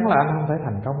chắc chắn là anh không thể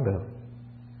thành công được.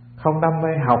 Không đam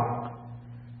mê học,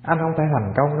 anh không thể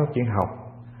thành công trong chuyện học.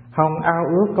 Không ao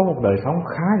ước có một đời sống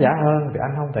khá giả hơn thì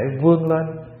anh không thể vươn lên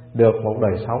được một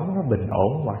đời sống nó bình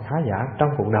ổn và khá giả trong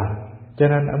cuộc đời. Cho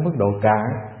nên ở mức độ cạn,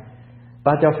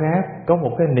 ta cho phép có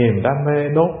một cái niềm đam mê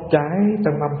đốt cháy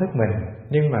trong tâm thức mình,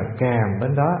 nhưng mà kèm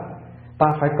đến đó ta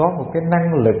phải có một cái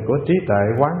năng lực của trí tuệ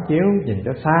quán chiếu nhìn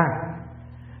cho xa,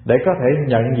 để có thể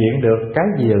nhận diện được cái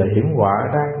gì là hiểm họa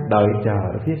đang đợi chờ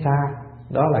ở phía xa.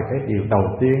 Đó là cái điều đầu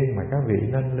tiên mà các vị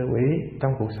nên lưu ý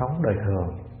trong cuộc sống đời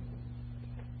thường.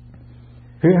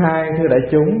 Thứ hai, thưa đại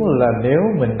chúng, là nếu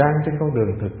mình đang trên con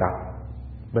đường thực tập,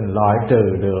 mình loại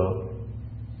trừ được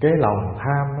cái lòng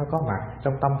tham nó có mặt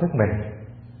trong tâm thức mình,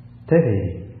 thế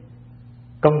thì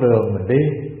con đường mình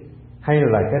đi hay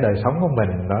là cái đời sống của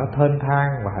mình nó thênh thang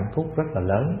và hạnh phúc rất là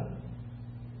lớn.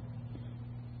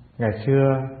 Ngày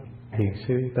xưa thiền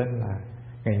sư tên là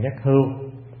Ngài Nhất Hưu,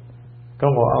 có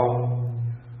một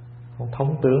ông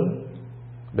thống tướng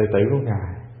đệ tử của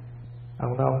Ngài.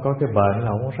 Ông đó ông có cái bệnh là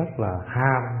ông rất là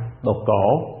ham đồ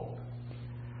cổ.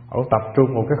 Ông tập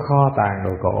trung một cái kho tàng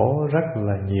đồ cổ rất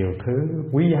là nhiều thứ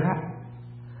quý giá.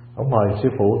 Ông mời sư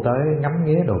phụ tới ngắm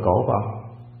nghía đồ cổ của ông.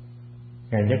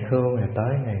 Ngài Nhất Hưu Ngài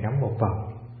tới, Ngài ngắm một vòng.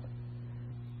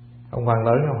 Ông quan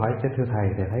lớn ông hỏi: chứ thưa thầy,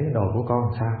 thì thấy đồ của con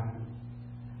làm sao?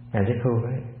 Ngài Nhất Hưu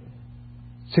nói: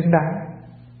 xứng đáng.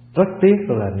 Rất tiếc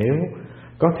là nếu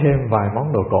có thêm vài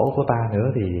món đồ cổ của ta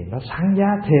nữa thì nó sáng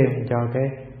giá thêm cho cái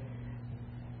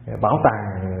bảo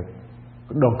tàng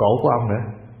đồ cổ của ông nữa.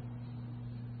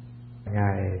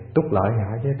 Ngài Túc Lợi Ngài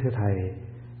hỏi: chứ thưa thầy,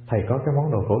 thầy có cái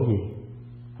món đồ cổ gì?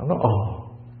 Ông nói: ồ,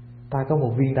 ta có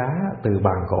một viên đá từ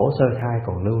bàn cổ sơ khai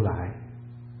còn lưu lại,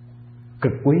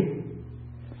 cực quý.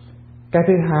 Cái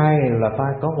thứ hai là ta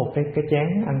có một cái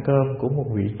chén ăn cơm của một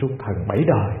vị trung thần 7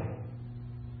 đời.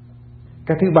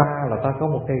 Cái thứ ba là ta có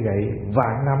một cây gậy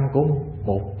vạn năm của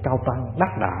một cao tăng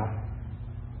đắc đạo.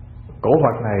 Cổ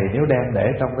vật này nếu đem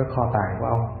để trong cái kho tàng của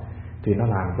ông thì nó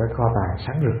làm cái kho tàng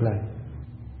sáng rực lên.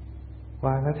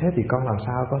 Và nói: thế thì con làm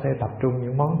sao có thể tập trung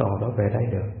những món đồ đó về đây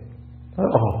được? Nói: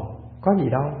 ồ, có gì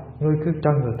đâu, ngươi cứ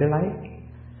cho người tới lấy.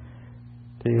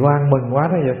 Thì Quang mừng quá,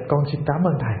 nói: giờ con xin cảm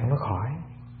ơn thầy. Nó khỏi,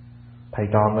 thầy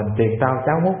trò mình tiền trao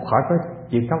cháu múc, khỏi có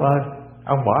chuyện cảm ơn.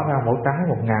 Ông bỏ ra mỗi cái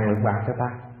 1.000 lượng bạc cho ta.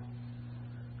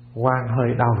 Quang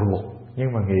hơi đau ruột,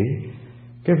 nhưng mà nghĩ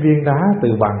cái viên đá từ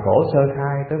bàn cổ sơ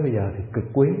khai tới bây giờ thì cực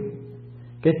quý.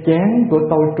 Cái chén của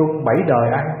tôi trung 7 đời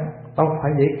ăn tao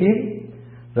phải dễ kiếm.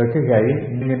 Rồi cái gậy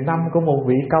 1000 năm của một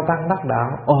vị cao tăng đắc đạo,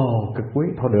 ồ cực quý.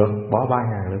 Thôi được, bỏ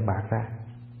 3.000 lượng bạc ra.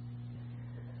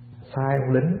 Sai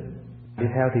ông lính đi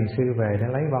theo thiền sư về để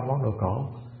lấy 3 món đồ cổ.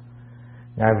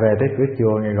 Ngài về tới cửa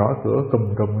chùa, Ngài gõ cửa cùm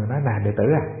cùm, Ngài nói: nè đệ tử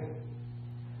à,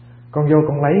 con vô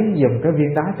con lấy giùm cái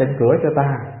viên đá cạnh cửa cho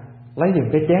ta, lấy giùm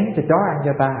cái chén cho chó ăn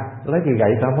cho ta, lấy cái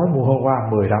gậy ta mới mua hôm qua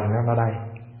 10 đồng đem ra đây.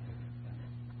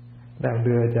 Đang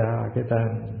đưa cho cái tên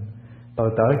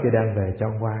tôi tới kia đem về cho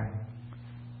ông Quang.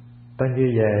 Tên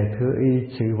như về thưa y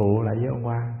sự vụ lại với ông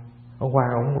Quang. Ông Quang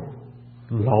ông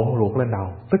lộn ruột lên đầu,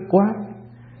 tức quá.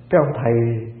 Cái ông thầy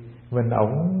mình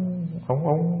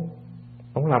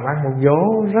ông làm ăn một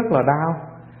vố rất là đau.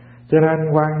 Cho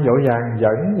nên Quang vội vàng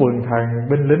dẫn quần thần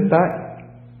binh lính tới.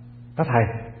 Nói: thầy,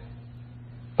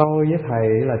 tôi với thầy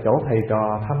là chỗ thầy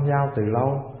trò thăm giao từ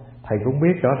lâu. Thầy cũng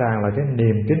biết rõ ràng là cái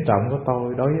niềm kính trọng của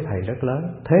tôi đối với thầy rất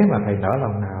lớn. Thế mà thầy nỡ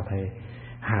lòng nào thầy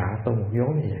hạ tôi một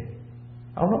vố như vậy?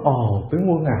 Ông nói: ồ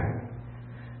tướng quân à,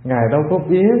 ngài đâu có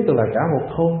biết là cả một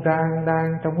thôn trang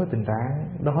đang trong cái tình trạng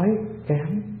đói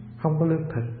kém, không có lương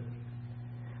thực,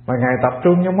 mà ngài tập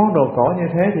trung những món đồ cổ như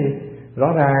thế thì rõ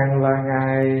ràng là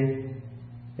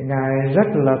ngài rất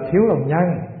là thiếu lòng nhân.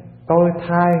 tôi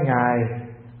thay Ngài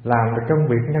làm được công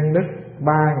việc nhân đức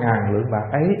 3.000 lượng bạc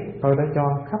ấy, tôi đã cho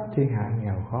khắp thiên hạ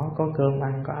nghèo khó có cơm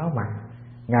ăn, có áo mặc.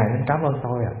 Ngài nên cảm ơn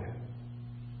tôi ạ.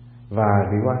 Và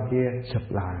vị quan kia sụp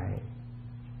lại.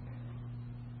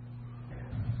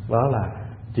 Đó là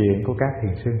chuyện của các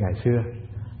thiền sư ngày xưa.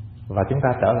 Và chúng ta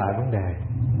trở lại vấn đề,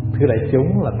 thưa đại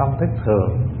chúng, là tâm thức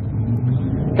thường.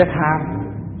 Cái tham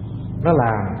nó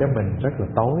làm cho mình rất là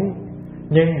tối.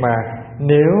 Nhưng mà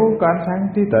nếu có ánh sáng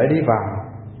trí tuệ đi vào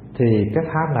thì cái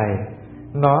tham này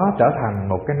nó trở thành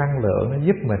một cái năng lượng, nó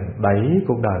giúp mình đẩy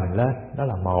cuộc đời mình lên. Đó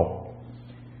là một.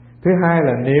 Thứ hai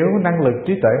là nếu năng lực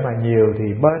trí tuệ mà nhiều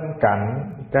thì bên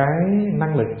cạnh cái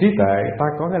năng lực trí tuệ ta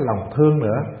có cái lòng thương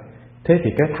nữa. Thế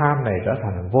thì cái tham này trở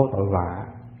thành vô tội vạ.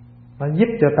 Nó giúp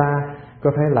cho ta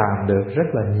có thể làm được rất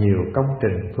là nhiều công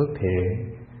trình phước thiện,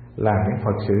 làm những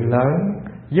Phật sự lớn,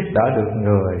 giúp đỡ được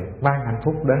người, mang hạnh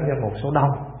phúc đến cho một số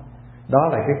đông. Đó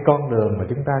là cái con đường mà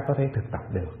chúng ta có thể thực tập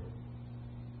được.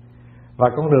 Và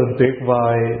con đường tuyệt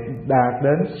vời đạt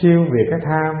đến siêu việt cái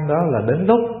tham đó là đến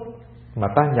lúc mà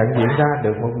ta nhận diện ra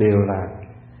được một điều là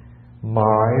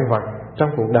mọi vật trong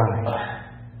cuộc đời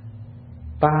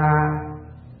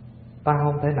ta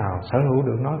không thể nào sở hữu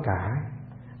được nó cả.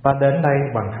 Ta đến đây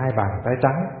bằng 2 bàn tay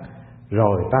trắng,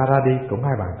 rồi ta ra đi cũng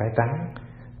 2 bàn tay trắng.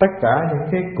 Tất cả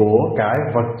những cái của cải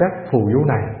vật chất phù du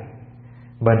này,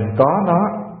 mình có nó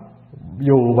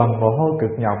dù bằng mồ hôi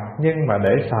cực nhọc, nhưng mà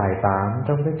để xài tạm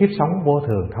trong cái kiếp sống vô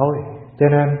thường thôi. Cho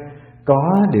nên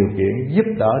có điều kiện giúp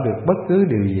đỡ được bất cứ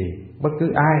điều gì, bất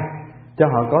cứ ai, cho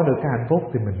họ có được cái hạnh phúc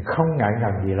thì mình không ngại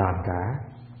ngần gì làm cả.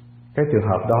 Cái trường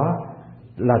hợp đó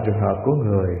là trường hợp của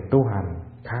người tu hành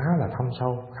khá là thâm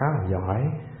sâu, khá là giỏi.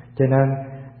 Cho nên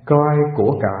coi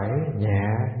của cải nhẹ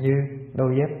như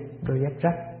đôi dép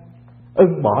rách,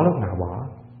 ưng bỏ lúc nào bỏ.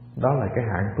 Đó là cái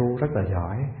hạng tu rất là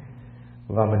giỏi.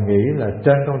 Và mình nghĩ là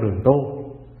trên con đường tu,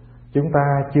 chúng ta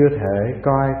chưa thể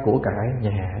coi của cải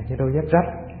nhẹ như đôi dép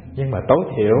rách, nhưng mà tối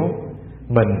thiểu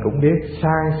mình cũng biết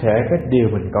san sẻ cái điều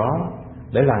mình có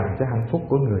để làm cho hạnh phúc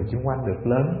của người xung quanh được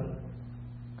lớn.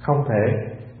 Không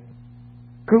thể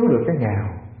cứu được cái nghèo,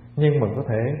 nhưng mà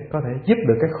có thể giúp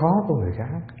được cái khó của người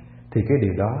khác, thì cái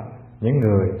điều đó những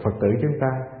người Phật tử chúng ta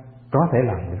có thể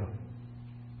làm được.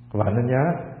 Và nên nhớ,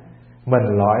 mình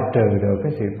loại trừ được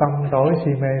cái sự tâm tối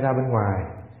si mê ra bên ngoài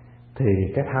thì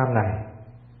cái tham này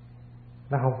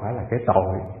nó không phải là cái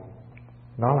tội,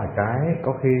 nó là cái,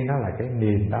 có khi nó là cái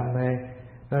niềm đam mê,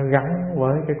 nó gắn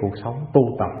với cái cuộc sống tu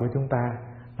tập của chúng ta,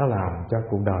 nó làm cho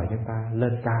cuộc đời chúng ta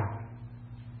lên cao.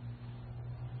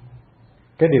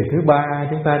 Cái điều thứ ba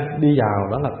chúng ta đi vào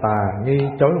đó là tà nghi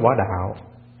chối bỏ đạo,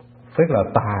 tức là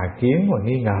tà kiến và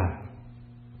nghi ngờ.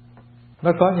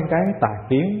 Nó có những cái tà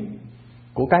kiến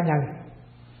của cá nhân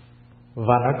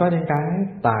và nó có những cái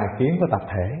tà kiến của tập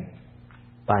thể.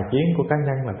 Tà kiến của cá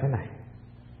nhân là thế này.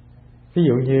 Ví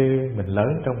dụ như mình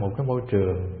lớn trong một cái môi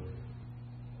trường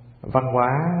văn hóa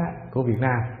của Việt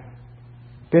Nam,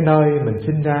 cái nơi mình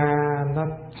sinh ra nó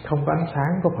không có ánh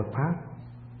sáng của Phật Pháp,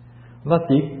 nó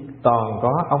chỉ toàn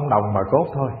có ông đồng bà cốt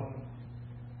thôi.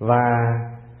 Và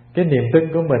cái niềm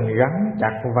tin của mình gắn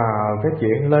chặt vào cái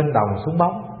chuyện lên đồng xuống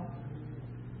bóng.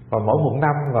 Và mỗi một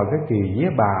năm vào cái kỳ vía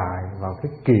bà, vào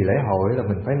cái kỳ lễ hội là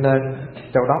mình phải lên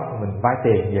Châu Đốc, mình vay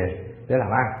tiền về để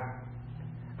làm ăn.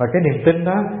 Và cái niềm tin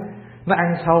đó nó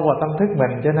ăn sâu vào tâm thức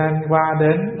mình, cho nên qua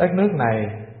đến đất nước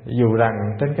này, dù rằng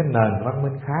trên cái nền văn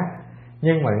minh khác,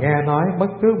 nhưng mà nghe nói bất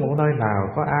cứ một nơi nào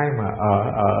có ai mà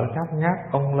ở ngáp ngáp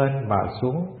ông lên và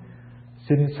xuống,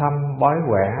 xin xăm bói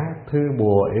quẻ, thư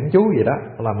bùa yểm chú gì đó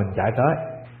là mình chạy tới.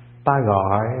 Ta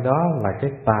gọi đó là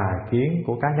cái tà kiến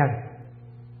của cá nhân.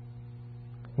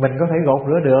 Mình có thể gột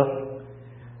rửa được,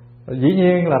 dĩ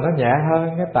nhiên là nó nhẹ hơn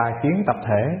cái tà kiến tập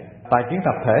thể. Tà kiến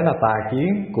tập thể là tà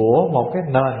kiến của một cái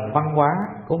nền văn hóa,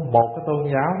 của một cái tôn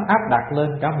giáo, nó áp đặt lên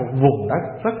cả một vùng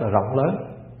đất rất là rộng lớn.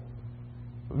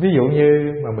 Ví dụ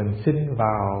như mà mình sinh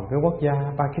vào cái quốc gia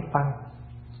Pakistan,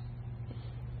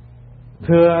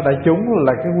 thưa đại chúng,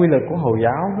 là cái quy luật của Hồi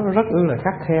giáo nó rất là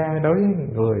khắt khe đối với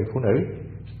người phụ nữ.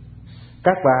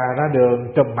 Các bà ra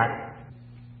đường trùm mặt,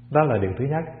 đó là điều thứ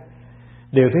nhất.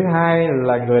 Điều thứ hai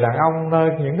là người đàn ông nơi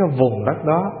những cái vùng đất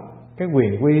đó, cái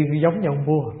quyền quy giống như ông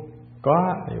vua,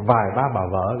 có vài ba bà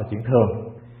vợ là chuyện thường.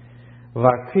 Và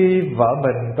khi vợ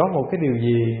mình có một cái điều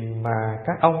gì mà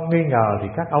các ông nghi ngờ thì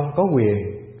các ông có quyền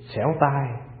xẻo tai,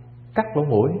 cắt lỗ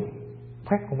mũi,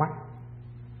 khoét con mắt.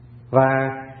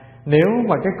 Và nếu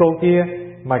mà cái cô kia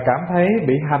mà cảm thấy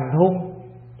bị hành hung,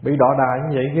 bị đọ đà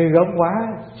như vậy ghê gớm quá,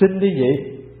 xin đi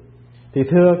vậy, thì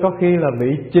thưa có khi là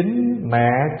bị chính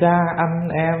mẹ, cha, anh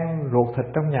em, ruột thịt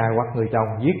trong nhà hoặc người chồng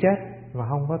giết chết mà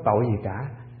không có tội gì cả.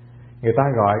 Người ta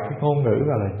gọi cái ngôn ngữ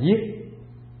gọi là giết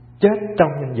chết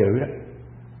trong danh dự đó.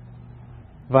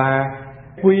 Và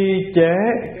quy chế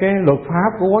cái luật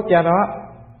pháp của quốc gia đó,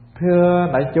 thưa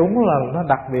đại chúng, là nó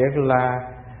đặc biệt là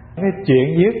cái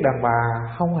chuyện giết đàn bà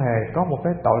không hề có một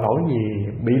cái tội lỗi gì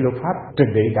bị luật pháp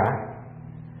trừng trị cả.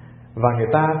 Và người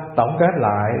ta tổng kết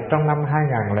lại trong năm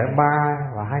 2003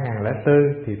 và 2004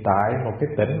 thì tại một cái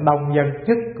tỉnh đông dân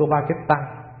nhất của Pakistan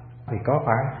thì có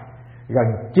khoảng gần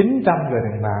 900 người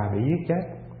đàn bà bị giết chết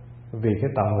vì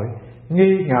cái tội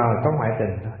nghi ngờ có ngoại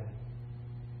tình thôi,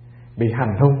 bị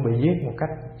hành hung, bị giết một cách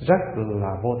rất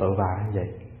là vô tội vạ như vậy.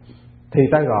 Thì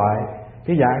ta gọi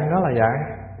cái dạng đó là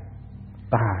dạng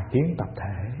tà kiến tập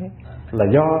thể, là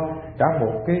do cả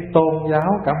một cái tôn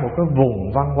giáo, cả một cái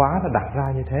vùng văn hóa nó đặt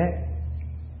ra như thế.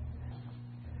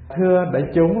 Thưa đại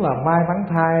chúng, là may mắn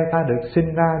thay ta được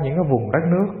sinh ra những cái vùng đất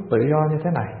nước tự do như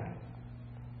thế này.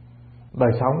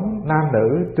 Đời sống nam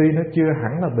nữ tuy nó chưa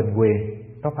hẳn là bình quyền,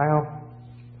 có phải không?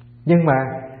 Nhưng mà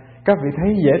các vị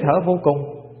thấy dễ thở vô cùng.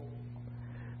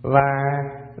 Và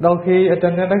đôi khi ở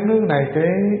trên cái đất nước này,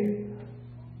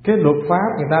 cái luật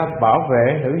pháp người ta bảo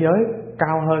vệ nữ giới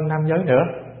cao hơn nam giới nữa.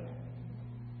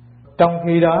 Trong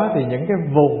khi đó thì những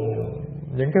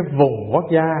cái vùng quốc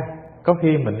gia, có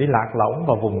khi mình đi lạc lõng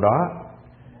vào vùng đó,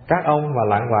 các ông mà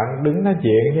lạng quạng đứng nói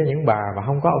chuyện với những bà mà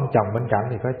không có ông chồng bên cạnh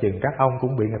thì coi chừng các ông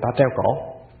cũng bị người ta treo cổ.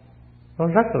 Nó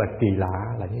rất là kỳ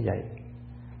lạ là như vậy.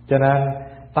 Cho nên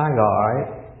ta gọi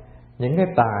những cái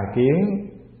tà kiến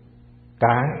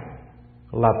cạn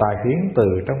là tà kiến từ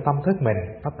trong tâm thức mình,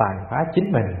 nó tàn phá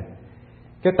chính mình.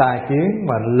 Cái tà kiến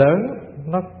mà lớn,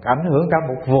 nó ảnh hưởng cả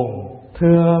một vùng,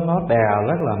 thưa nó đè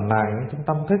rất là nặng trong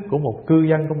tâm thức của một cư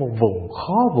dân của một vùng,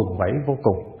 khó vùng vẫy vô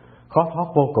cùng, khó thoát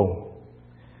vô cùng.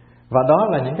 Và đó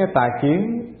là những cái tà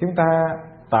kiến chúng ta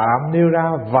tạm nêu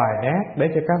ra vài nét để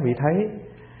cho các vị thấy.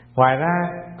 Ngoài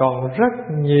ra còn rất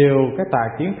nhiều cái tà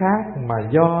kiến khác mà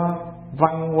do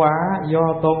văn hóa,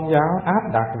 do tôn giáo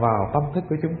áp đặt vào tâm thức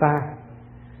của chúng ta.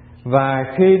 Và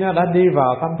khi nó đã đi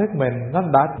vào tâm thức mình, nó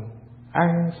đã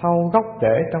ăn sâu gốc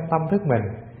rễ trong tâm thức mình,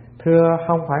 thưa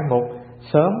không phải một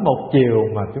sớm một chiều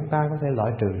mà chúng ta có thể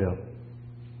loại trừ được.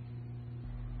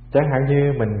 Chẳng hạn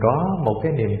như mình có một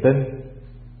cái niềm tin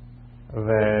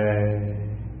về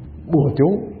bùa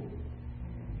chú,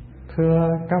 thưa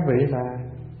các vị, là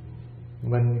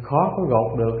mình khó có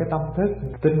gột được cái tâm thức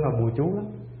tin vào bùa chú lắm.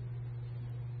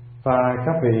 Và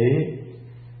các vị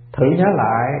thử nhớ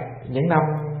lại những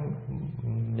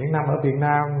năm ở Việt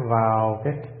Nam vào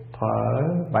cái thuở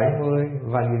 70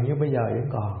 và dường như bây giờ vẫn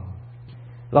còn.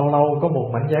 Lâu lâu có một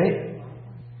mảnh giấy,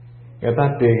 người ta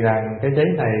truyền rằng cái giấy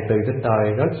này từ trên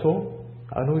trời rớt xuống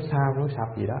ở núi Sao, núi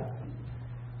Sập gì đó.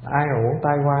 Ai mà muốn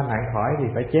tai qua nạn khỏi thì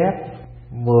phải chép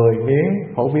 10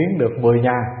 miếng phổ biến được 10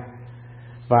 nhà.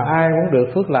 Và ai muốn được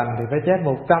phước lành thì phải chép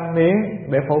 100 miếng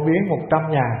để phổ biến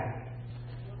 100 nhà.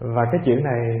 Và cái chuyện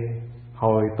này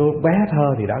hồi tôi bé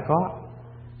thơ thì đã có,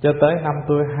 cho tới năm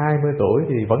tôi 20 tuổi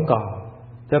thì vẫn còn,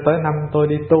 cho tới năm tôi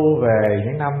đi tu về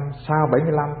những năm sau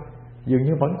 75 dường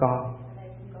như vẫn còn.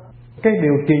 Cái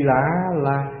điều kỳ lạ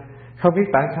là không biết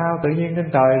tại sao tự nhiên trên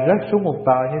trời rớt xuống một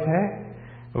tờ như thế.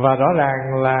 Và rõ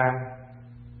ràng là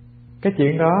cái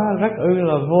chuyện đó rất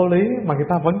là vô lý mà người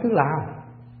ta vẫn cứ làm.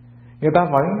 Người ta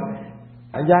vẫn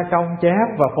gia công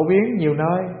chép và phổ biến nhiều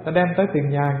nơi, ta đem tới tiền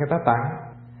nhà người ta tặng.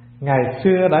 Ngày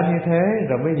xưa đã như thế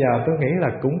rồi, bây giờ tôi nghĩ là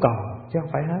cũng còn chứ không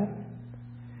phải hết.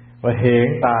 Và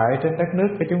hiện tại trên đất nước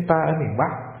của chúng ta ở miền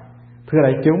Bắc, thưa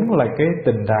đại chúng, là cái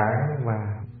tình trạng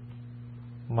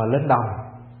mà lên đồng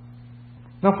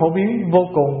nó phổ biến vô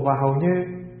cùng.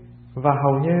 Và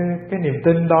hầu như cái niềm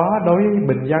tin đó đối với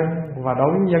bình dân và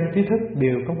đối với dân trí thức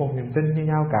đều có một niềm tin như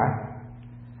nhau cả.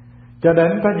 Cho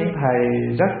đến có những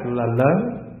thầy rất là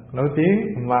lớn, nổi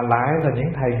tiếng, mà lại là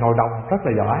những thầy ngồi đồng rất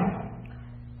là giỏi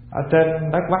ở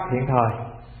trên đất Bắc hiện thời.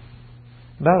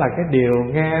 Đó là cái điều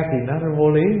nghe thì nó vô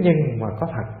lý nhưng mà có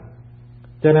thật.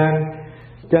 Cho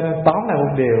nên tóm lại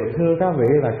một điều, thưa các vị,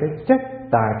 là cái chất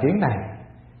tà kiến này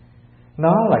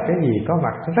nó là cái gì có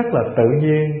mặt rất là tự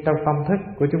nhiên trong tâm thức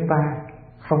của chúng ta.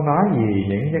 Không nói gì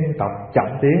những dân tộc chậm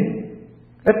tiến,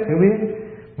 ít hiểu biết,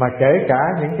 mà kể cả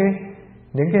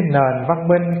những cái nền văn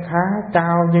minh khá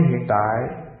cao như hiện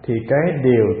tại, thì cái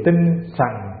điều tin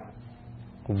rằng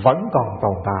vẫn còn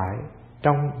tồn tại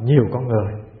trong nhiều con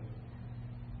người.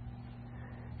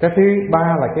 Cái thứ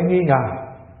ba là cái nghi ngờ.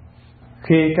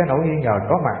 Khi cái nỗi nghi ngờ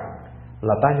có mặt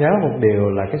là ta nhớ một điều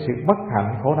là cái sự bất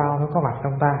hạnh khổ đau nó có mặt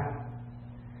trong ta.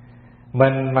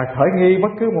 Mình mà khởi nghi bất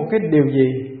cứ một cái điều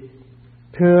gì,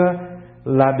 thưa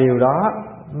là điều đó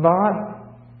nó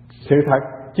sự thật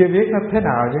chưa biết nó thế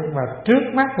nào, nhưng mà trước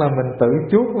mắt là mình tự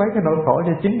chuốc lấy cái nỗi khổ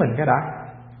cho chính mình cái đã.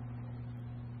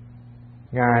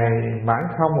 Ngài Mãn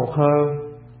Không Một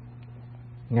Hơn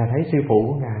Ngài thấy sư phụ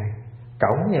của Ngài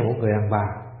cõng về một người đàn bà.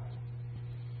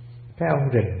 Cái ông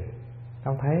rình,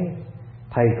 ông thấy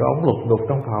thầy của ông lục đục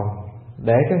trong phòng,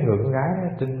 để cái người con gái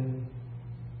đó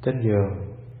trên giường,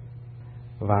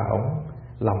 và ông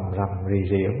lầm rầm rì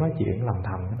rì, ông nói chuyện lầm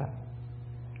thầm đó.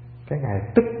 Cái Ngài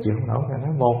tức chịu không nổi. Ngài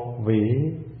nói một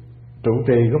vị trụ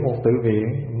trì của một tự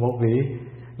viện, một vị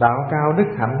đạo cao đức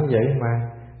hạnh như vậy mà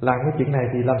làm cái chuyện này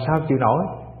thì làm sao chịu nổi.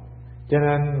 Cho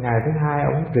nên ngày thứ hai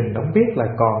ông rình, ông biết là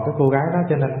còn cái cô gái đó,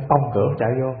 cho nên ông cửa ông chạy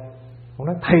vô. Ông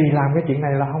nói thầy làm cái chuyện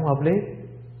này là không hợp lý.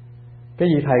 Cái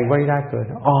gì thầy quay ra cười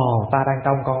nói, ồ ta đang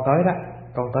trông con tới đó,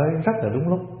 con tới rất là đúng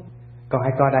lúc, con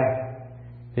hãy coi đây.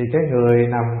 Thì cái người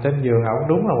nằm trên giường ổng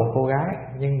đúng là một cô gái,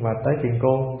 nhưng mà tới chừng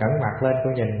cô ngẩng mặt lên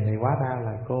cô nhìn thì hóa ra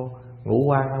là cô ngũ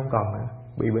quan không còn nữa,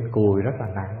 bị bệnh cùi rất là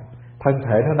nặng, thân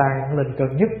thể nó đang lên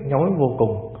cơn nhức nhối vô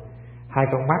cùng. Hai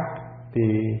con mắt thì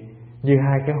như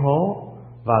hai cái hố,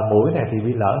 và mũi này thì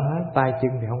bị lở hết, tay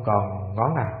chân thì không còn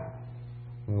ngón nào,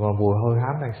 và mùi hôi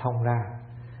hám đang xông ra.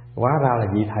 Hóa ra là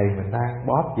vị thầy mình đang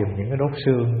bóp giùm những cái đốt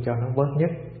xương cho nó bớt nhức.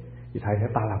 Vị thầy nói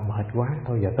ta làm mệt quá,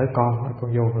 thôi giờ tới con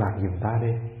vô làm giùm ta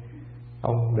đi.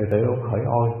 Ông đệ tử ông hỏi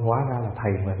ôi, hóa ra là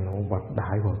thầy mình là một bậc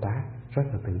đại Bồ Tát, rất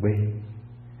là từ bi.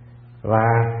 Và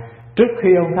trước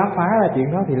khi ông khám phá ra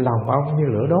chuyện đó thì lòng ông như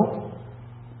lửa đốt,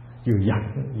 vừa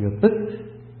giận vừa tức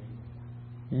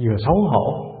vừa xấu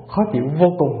hổ, khó chịu vô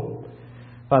cùng.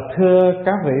 Và thưa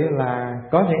các vị là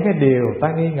có những cái điều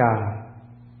ta nghi ngờ.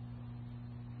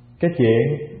 Cái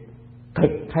chuyện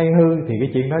thực hay hư thì cái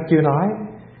chuyện đó chưa nói,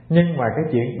 nhưng mà cái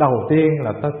chuyện đầu tiên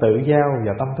là ta tự gieo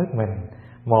vào tâm thức mình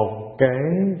một cái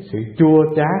sự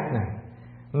chua chát nè,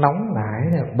 nóng nảy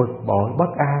nè, bực bội,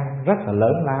 bất an rất là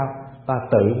lớn lao. Ta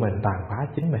tự mình tàn phá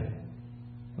chính mình.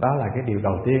 Đó là cái điều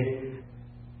đầu tiên.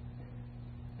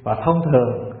 Và thông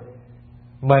thường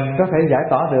mình có thể giải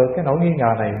tỏa được cái nỗi nghi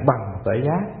ngờ này bằng tuệ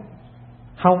giác.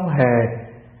 Không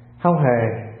hề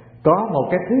có một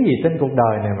cái thứ gì trên cuộc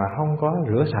đời này mà không có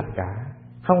rửa sạch cả.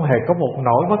 Không hề có một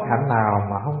nỗi bất hạnh nào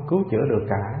mà không cứu chữa được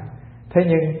cả. Thế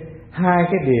nhưng hai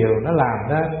cái điều nó làm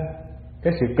nên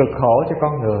cái sự cực khổ cho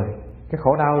con người. Cái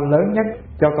khổ đau lớn nhất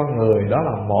cho con người đó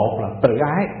là một là tự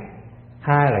ái,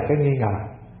 hai là cái nghi ngờ.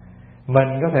 Mình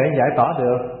có thể giải tỏa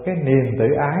được cái niềm tự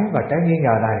ái và cái nghi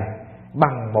ngờ này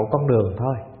bằng một con đường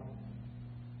thôi.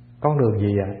 Con đường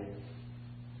gì vậy?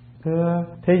 Thưa,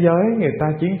 thế giới người ta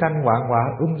chiến tranh hoạn họa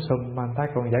sùm mà người ta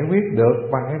còn giải quyết được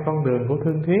bằng cái con đường của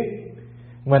thương thuyết.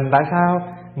 Mình tại sao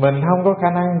mình không có khả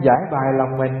năng giải bài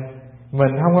lòng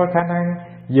mình không có khả năng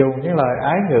dùng những lời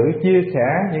ái ngữ chia sẻ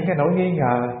những cái nỗi nghi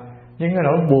ngờ, những cái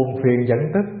nỗi buồn phiền giận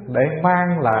tức để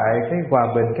mang lại cái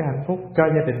hòa bình, cái hạnh phúc cho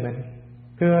gia đình mình?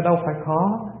 Thưa, đâu phải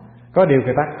khó. Có điều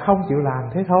người ta không chịu làm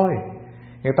thế thôi.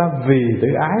 Người ta vì tự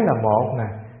ái là một nè,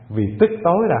 vì tức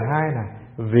tối là hai nè,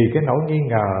 vì cái nỗi nghi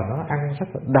ngờ nó ăn rất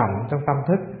là đậm trong tâm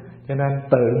thức, cho nên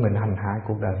tự mình hành hạ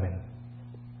cuộc đời mình.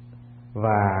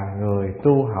 Và người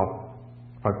tu học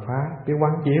Phật Pháp biết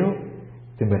quán chiếu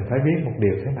thì mình phải biết một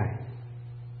điều thế này.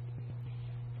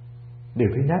 Điều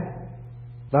thứ nhất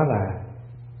đó là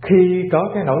khi có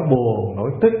cái nỗi buồn,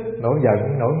 nỗi tức, nỗi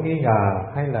giận, nỗi nghi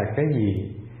ngờ hay là cái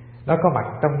gì nó có mặt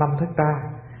trong tâm thức ta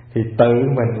thì tự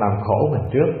mình làm khổ mình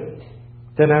trước.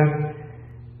 Cho nên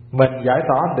mình giải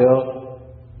tỏa được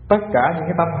tất cả những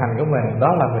cái tâm hành của mình,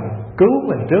 đó là mình cứu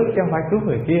mình trước chứ không phải cứu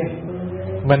người kia.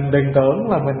 Mình đừng tưởng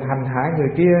là mình hành hạ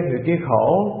người kia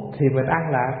khổ thì mình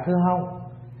an lạc, thưa không?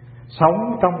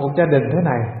 Sống trong một gia đình thế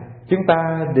này, chúng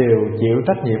ta đều chịu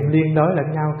trách nhiệm liên đới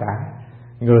lẫn nhau cả.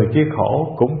 Người kia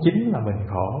khổ cũng chính là mình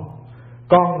khổ.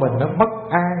 Con mình nó bất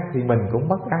an thì mình cũng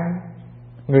bất an.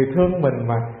 Người thương mình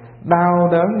mà đau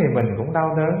đớn thì mình cũng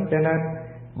đau đớn. Cho nên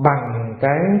bằng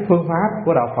cái phương pháp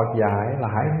của Đạo Phật dạy là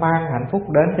hãy mang hạnh phúc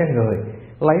đến cho người,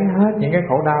 lấy hết những cái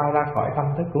khổ đau ra khỏi tâm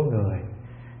thức của người.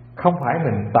 Không phải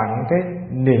mình tặng cái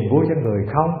niềm vui cho người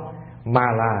không, mà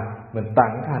là mình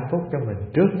tặng cái hạnh phúc cho mình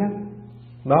trước nhất.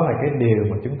 Đó là cái điều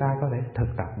mà chúng ta có thể thực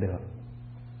tập được.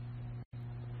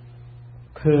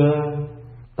 Thưa,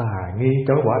 tà nghi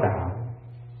chối bỏ đạo.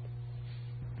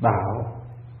 Đạo,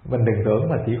 mình đừng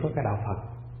tưởng là chỉ có cái đạo Phật.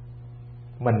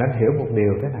 Mình nên hiểu một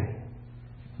điều thế này.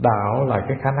 Đạo là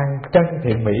cái khả năng chân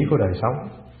thiện mỹ của đời sống.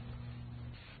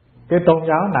 Cái tôn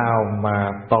giáo nào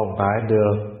mà tồn tại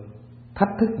được, thách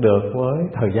thức được với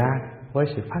thời gian, với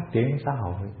sự phát triển xã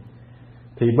hội,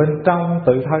 thì bên trong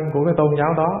tự thân của cái tôn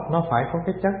giáo đó nó phải có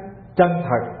cái chất chân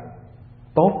thật,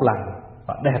 tốt lành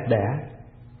và đẹp đẽ.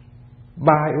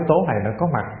 Ba yếu tố này nó có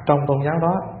mặt trong tôn giáo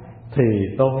đó thì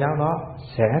tôn giáo đó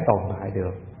sẽ tồn tại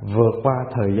được, vượt qua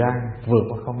thời gian, vượt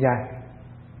qua không gian.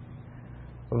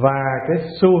 Và cái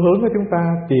xu hướng của chúng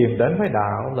ta tìm đến với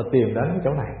đạo là tìm đến cái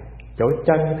chỗ này, chỗ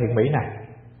chân thiện mỹ này.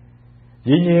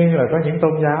 Dĩ nhiên là có những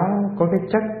tôn giáo có cái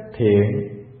chất thiện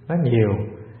nó nhiều,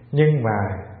 nhưng mà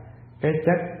cái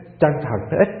chất chân thật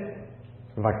nó ít,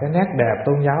 và cái nét đẹp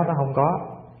tôn giáo nó không có.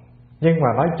 Nhưng mà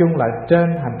nói chung là trên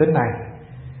hành tinh này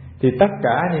thì tất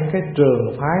cả những cái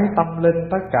trường phái tâm linh,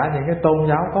 tất cả những cái tôn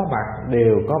giáo có mặt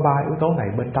đều có ba yếu tố này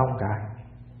bên trong cả.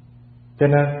 Cho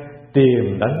nên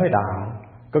tìm đến với đạo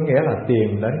có nghĩa là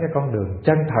tìm đến cái con đường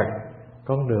chân thật,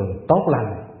 con đường tốt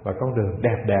lành và con đường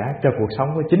đẹp đẽ cho cuộc sống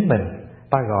của chính mình.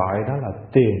 Ta gọi đó là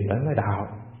tìm đến với đạo.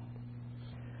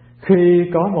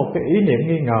 Khi có một cái ý niệm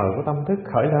nghi ngờ của tâm thức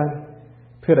khởi lên,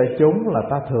 thưa đại chúng, là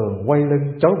ta thường quay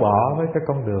lưng chối bỏ với cái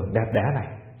con đường đẹp đẽ này,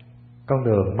 con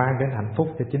đường mang đến hạnh phúc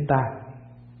cho chính ta.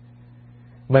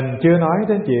 Mình chưa nói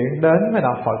đến chuyện đến với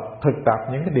đạo Phật thực tập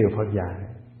những cái điều Phật dạy,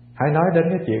 hãy nói đến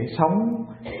cái chuyện sống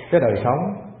cái đời sống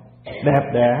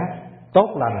đẹp đẽ,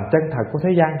 tốt lành, chân thật của thế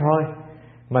gian thôi.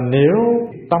 Mà nếu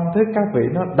tâm thức các vị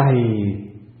nó đầy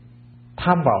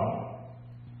tham vọng,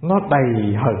 nó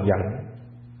đầy hờn giận,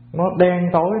 nó đen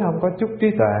tối, không có chút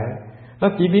trí tuệ, nó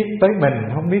chỉ biết tới mình,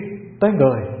 không biết tới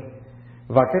người,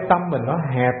 và cái tâm mình nó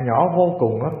hẹp nhỏ vô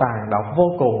cùng, nó tàn độc vô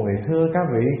cùng, thì thưa các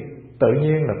vị, tự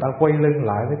nhiên là ta quay lưng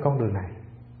lại với con đường này.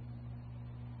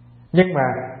 Nhưng mà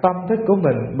tâm thức của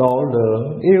mình độ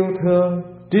lượng, yêu thương,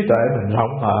 trí tuệ mình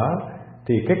rộng mở,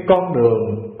 thì cái con đường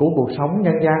của cuộc sống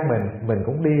nhân gian mình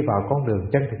cũng đi vào con đường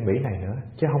chân thiện mỹ này nữa,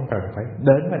 chứ không cần phải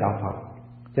đến với đạo Phật.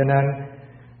 Cho nên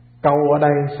câu ở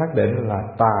đây xác định là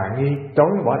tà nghi chối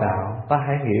bỏ đạo. Ta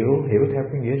hãy hiểu theo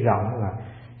cái nghĩa rộng là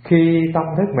khi tâm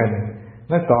thức mình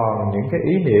nó còn những cái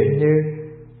ý niệm như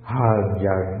hờn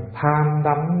giận, tham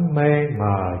đắm, mê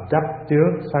mờ, chấp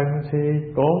trước, sân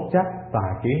si, cố chấp,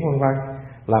 tà kiến vân vân,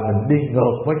 là mình đi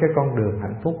ngược với cái con đường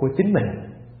hạnh phúc của chính mình.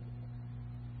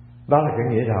 Đó là cái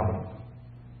nghĩa rộng.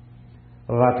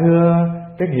 Và thưa,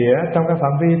 cái nghĩa trong cái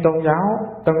phạm vi tôn giáo,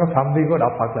 trong cái phạm vi của đạo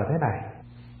Phật là thế này.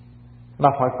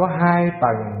 Đạo Phật có hai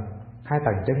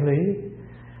tầng chân lý.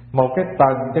 Một cái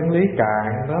tầng chân lý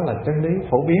cạn, đó là chân lý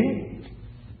phổ biến.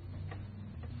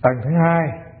 Tầng thứ hai,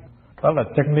 đó là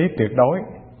chân lý tuyệt đối.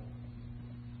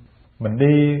 Mình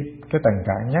đi cái tầng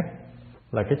cạn nhất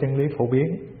là cái chân lý phổ biến.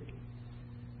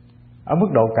 Ở mức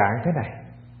độ cạn thế này,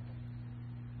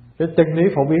 cái chân lý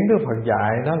phổ biến Đức Phật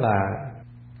dạy đó là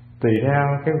tùy theo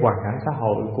cái hoàn cảnh xã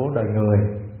hội của đời người,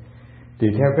 tùy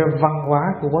theo cái văn hóa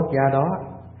của quốc gia đó,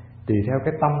 tùy theo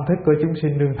cái tâm thức của chúng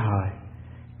sinh đương thời,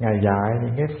 Ngài dạy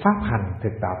những cái pháp hành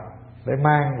thực tập để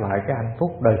mang lại cái hạnh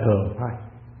phúc đời thường thôi.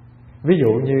 Ví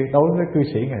dụ như đối với cư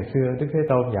sĩ ngày xưa, Đức Thế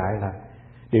Tôn dạy là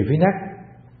điều thứ nhất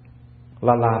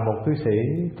là làm một cư sĩ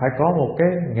phải có một cái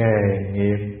nghề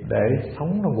nghiệp để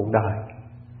sống trong cuộc đời.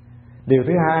 Điều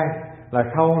thứ hai là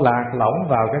không lạc lõng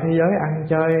vào cái thế giới ăn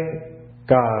chơi,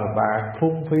 cờ bạc,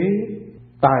 phung phí,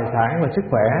 tài sản và sức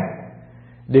khỏe.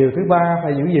 Điều thứ ba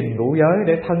phải giữ gìn ngũ giới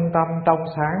để thân tâm trong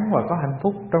sáng và có hạnh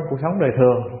phúc trong cuộc sống đời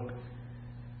thường.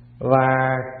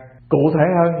 Và cụ thể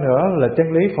hơn nữa là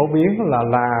chân lý phổ biến là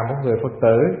một người Phật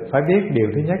tử phải biết điều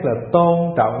thứ nhất là tôn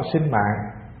trọng sinh mạng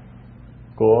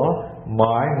của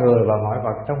mọi người và mọi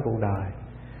vật trong cuộc đời.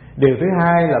 Điều thứ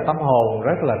hai là tâm hồn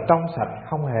rất là trong sạch,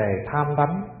 không hề tham đắm,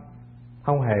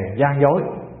 không hề gian dối,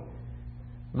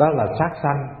 đó là sát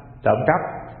sanh, trộm cắp.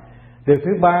 Điều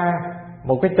thứ ba,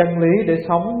 một cái chân lý để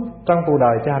sống trong cuộc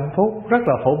đời cho hạnh phúc rất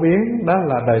là phổ biến, đó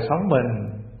là đời sống mình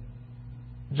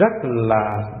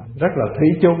rất là thủy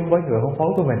chung với người hôn phối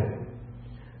của mình.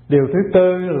 Điều thứ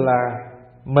tư là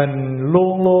mình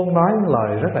luôn luôn nói những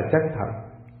lời rất là chân thật.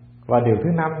 Và điều thứ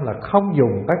năm là không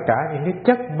dùng tất cả những cái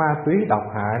chất ma túy độc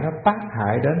hại, nó tác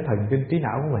hại đến thần kinh trí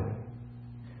não của mình.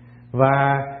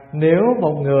 Và nếu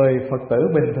một người Phật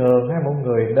tử bình thường hay một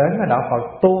người đến với đạo Phật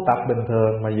tu tập bình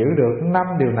thường mà giữ được 5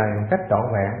 điều này một cách trọn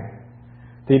vẹn,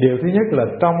 thì điều thứ nhất là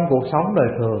trong cuộc sống đời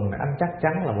thường anh chắc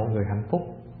chắn là một người hạnh phúc.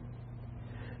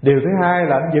 Điều thứ hai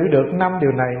là anh giữ được 5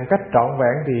 điều này một cách trọn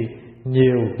vẹn thì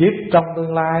nhiều kiếp trong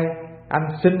tương lai anh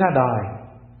sinh ra đời,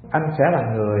 anh sẽ là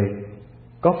người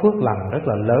có phước lành rất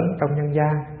là lớn trong nhân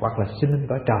gian hoặc là sinh lên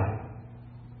cõi trời.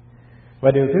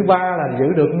 Và điều thứ ba là giữ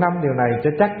được 5 điều này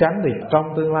cho chắc chắn thì trong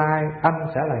tương lai anh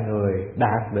sẽ là người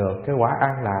đạt được cái quả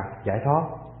an lạc giải thoát,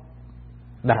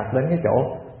 đạt đến cái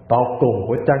chỗ tột cùng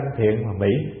của chân thiện và mỹ.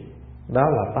 Đó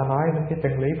là ta nói đến cái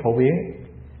chân lý phổ biến.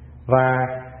 Và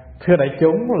thưa đại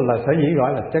chúng, là sở dĩ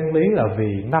gọi là chân lý là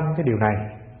vì 5 cái điều này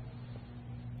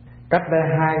cách đây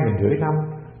 2.500 năm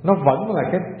nó vẫn là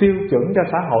cái tiêu chuẩn cho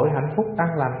xã hội hạnh phúc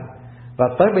an lành. Và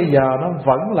tới bây giờ nó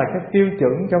vẫn là cái tiêu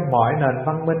chuẩn cho mọi nền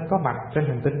văn minh có mặt trên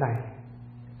hành tinh này.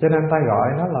 Cho nên ta gọi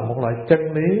nó là một loại chân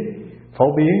lý phổ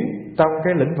biến trong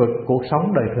cái lĩnh vực cuộc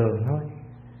sống đời thường thôi.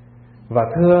 Và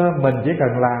thưa, mình chỉ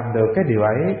cần làm được cái điều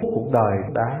ấy, cuộc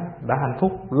đời đã hạnh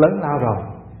phúc lớn lao rồi.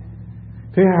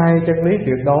 Thứ hai, chân lý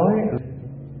tuyệt đối.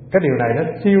 Cái điều này nó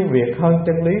siêu việt hơn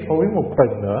chân lý phổ biến một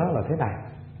tầng nữa là thế này.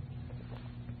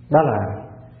 Đó là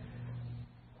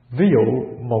ví dụ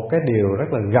một cái điều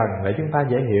rất là gần để chúng ta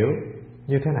dễ hiểu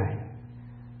như thế này.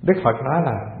 Đức Phật nói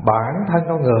là bản thân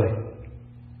con người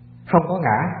không có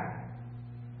ngã.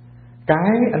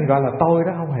 Cái anh gọi là tôi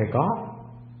đó không hề có,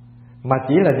 mà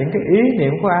chỉ là những cái ý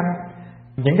niệm của anh,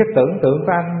 những cái tưởng tượng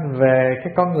của anh về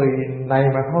cái con người này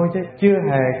mà thôi, chứ chưa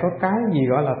hề có cái gì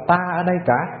gọi là ta ở đây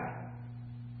cả.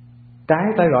 Cái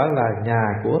ta gọi là nhà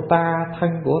của ta,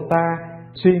 thân của ta,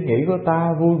 suy nghĩ của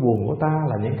ta, vui buồn của ta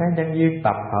là những cái nhân duyên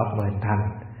tập hợp mà hình thành.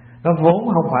 Nó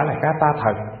vốn không phải là cái ta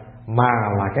thật, mà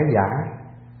là cái giả.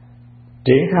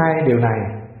 Triển khai điều này,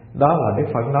 đó là Đức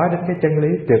Phật nói đến cái chân lý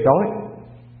tuyệt đối.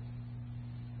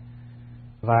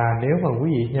 Và nếu mà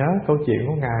quý vị nhớ câu chuyện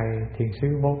của Ngài Thiền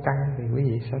sư Vô Căn thì quý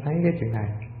vị sẽ thấy cái chuyện này.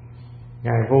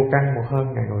 Ngài Vô Căn một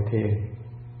hôm Ngài ngồi thiền,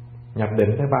 nhập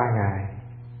định tới 3 ngày.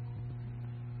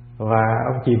 Và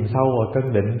ông chìm sâu vào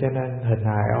cơn định, cho nên hình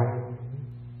hài ông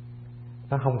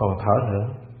nó không còn thở nữa.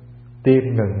 Tim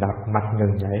ngừng đập, mạch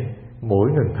ngừng nhảy,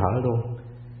 mũi ngừng thở luôn.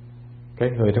 Cái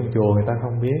người trong chùa người ta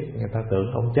không biết, người ta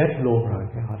tưởng ông chết luôn rồi.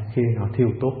 Khi họ thiêu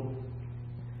tút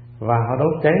và họ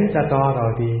đốt cháy cho tro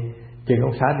rồi thì chừng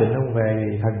ông xả định ông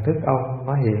về, thần thức ông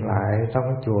nó hiện lại trong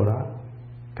cái chùa đó.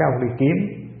 Cái ông đi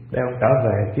kiếm để ông trở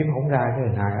về, kiếm không ra cái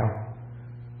hình hài ông.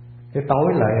 Cái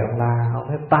tối lại ông la, ông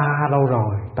nói ta đâu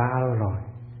rồi, ta đâu rồi.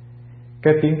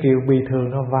 Cái tiếng kêu bi thương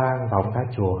nó vang vọng cả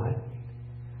chùa hết.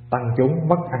 Tăng chúng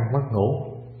mất ăn mất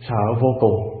ngủ, sợ vô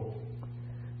cùng.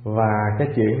 Và cái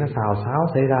chuyện nó xào xáo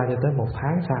xảy ra cho tới 1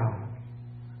 tháng sau.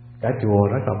 Cả chùa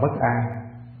rất là bất an.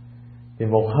 Thì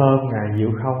một hôm Ngài Diệu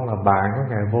Không là bạn của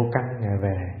Ngài Vô Căn, Ngài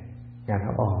về. Ngài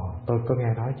nói tôi có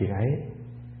nghe nói chuyện ấy.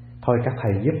 Thôi các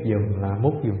thầy giúp dùm là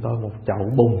múc dùm tôi một chậu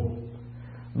bùn,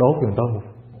 đốt dùm tôi một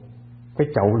cái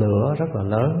chậu lửa rất là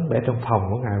lớn để trong phòng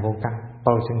của Ngài Vô Căn.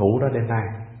 Tôi sẽ ngủ đó đêm nay,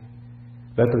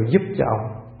 để tôi giúp cho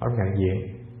ông nhận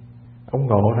diện, ông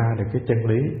ngộ ra được cái chân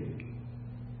lý.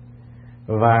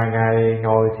 Và Ngài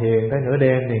ngồi thiền tới nửa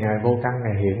đêm thì Ngài Vô Căn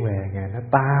Ngài hiện về. Ngài nói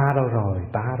ta đâu rồi,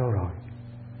 ta đâu rồi.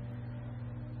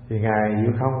 Thì Ngài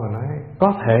Diệu Không là nói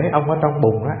có thể ông ở trong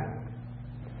bùn á.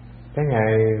 Cái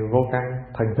Ngài Vô Căn,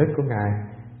 thần thức của Ngài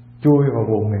chui vào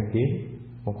bùn Ngài kiếm.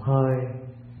 Một hơi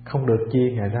không được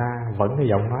chia Ngài ra, vẫn cái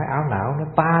giọng nói áo não, nó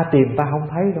ta tìm ta không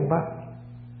thấy trong đó.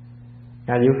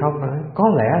 Ngài Diệu Không nói có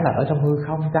lẽ là ở trong hư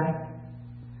không chăng.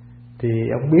 Thì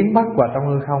ông biến mất vào trong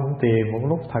hư không, tìm một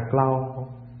lúc thật lâu.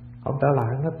 Ông trở lại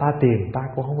nói ta tìm ta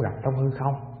cũng không gặp trong hư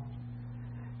không.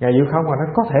 Ngài Diệu Không mà nói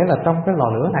có thể là trong cái lò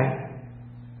lửa này.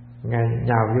 Ngài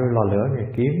nhào vô lò lửa Ngài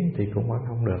kiếm thì cũng vẫn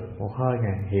không được. Một hơi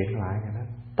Ngài hiện lại, Ngài nói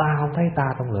ta không thấy ta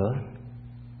trong lửa.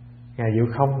 Ngài Diệu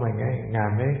Không mà Ngài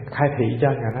mới khai thị cho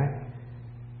Ngài nói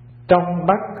trong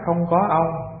đất không có ông,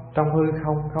 trong hư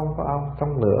không không có ông, trong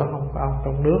lửa không có ông,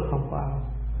 trong nước không có ông.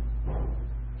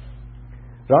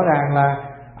 Rõ ràng là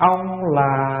ông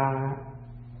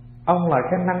là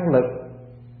cái năng lực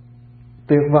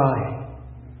tuyệt vời,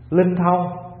 linh thông,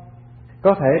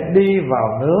 có thể đi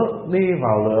vào nước, đi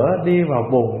vào lửa, đi vào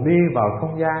bùn, đi vào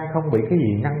không gian, không bị cái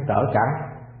gì ngăn trở cả.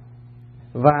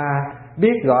 Và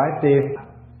biết gọi tìm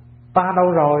ta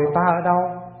đâu rồi, ta ở đâu.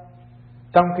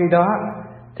 Trong khi đó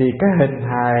thì cái hình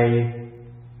hài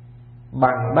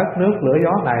bằng đất nước lửa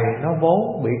gió này nó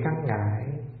vốn bị căn ngại.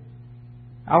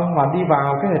 Ông mà đi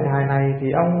vào cái hình hài này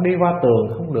thì ông đi qua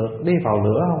tường không được, đi vào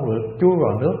lửa không được, chui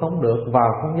vào nước không được, vào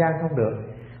không gian không được.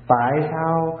 Tại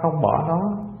sao không bỏ nó?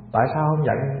 Tại sao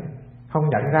không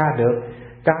nhận ra được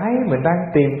cái mình đang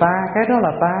tìm ta, cái đó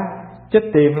là ta, chứ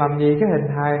tìm làm gì cái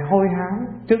hình hài hôi hám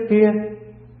trước kia.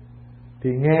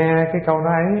 Thì nghe cái câu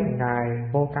nói ấy, Ngài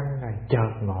Vô Căn Ngài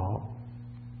chợt ngộ.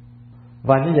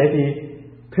 Và như vậy thì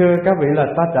thưa các vị là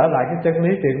ta trở lại cái chân lý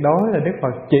tuyệt đối là Đức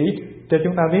Phật chỉ cho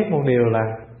chúng ta biết một điều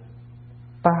là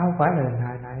ta không phải là hình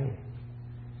hài này,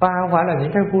 ta không phải là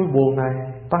những cái vui buồn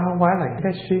này, ta không phải là những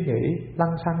cái suy nghĩ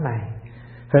lăng xăng này.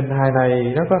 Hình hài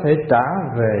này nó có thể trả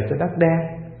về cho đất đen,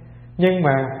 nhưng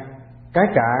mà cái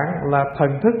cạn là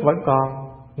thần thức vẫn còn,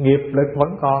 nghiệp lực vẫn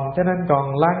còn, cho nên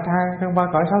còn lang thang trong 3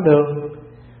 cõi 6 đường.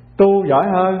 Tu giỏi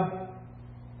hơn,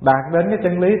 đạt đến cái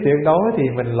chân lý tuyệt đối thì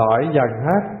mình loại dần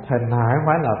hết. Hình hài không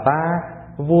phải là ta,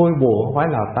 vui buồn không phải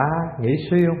là ta, nghĩ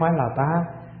suy không phải là ta,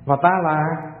 mà ta là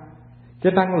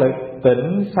cái năng lực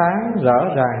tỉnh sáng rõ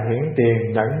ràng hiển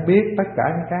tiền, nhận biết tất cả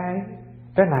những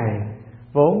cái này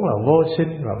vốn là vô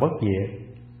sinh và bất diệt.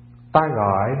 Ta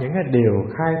gọi những cái điều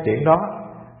khai triển đó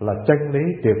là chân lý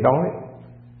tuyệt đối.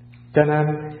 Cho nên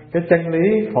cái chân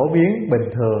lý phổ biến bình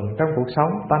thường trong cuộc sống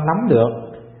ta nắm được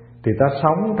thì ta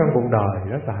sống trong cuộc đời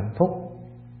rất là hạnh phúc.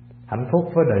 Hạnh phúc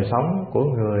với đời sống của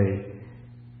người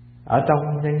ở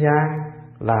trong nhân gian,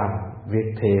 làm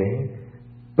việc thiện,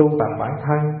 tu tập bản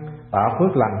thân, tạo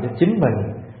phước lành cho chính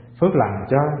mình, phước lành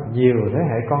cho nhiều thế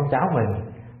hệ con cháu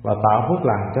mình, và tạo phước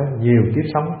lành cho nhiều kiếp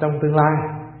sống trong tương lai.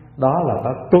 Đó là ta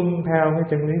tuân theo cái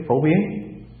chân lý phổ biến.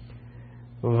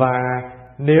 Và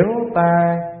nếu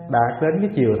ta đạt đến cái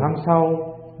chiều thâm sâu,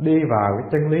 đi vào cái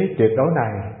chân lý tuyệt đối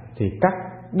này, thì cắt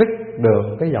đứt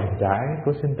được cái dòng chảy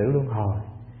của sinh tử luân hồi.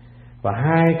 Và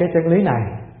hai cái chân lý này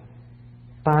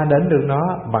ta đến được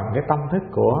nó bằng cái tâm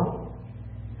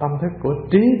thức của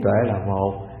trí tuệ là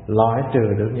một, loại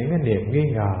trừ được những cái niềm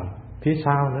nghi ngờ, phía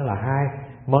sau nữa là hai,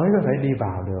 mới có thể đi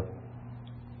vào được.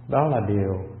 Đó là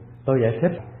điều tôi giải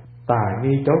thích tà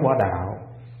nghi chối bỏ đạo.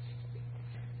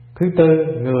 Thứ tư,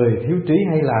 người thiếu trí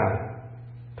hay làm.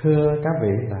 Thưa các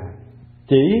vị là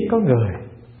chỉ có người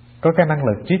có cái năng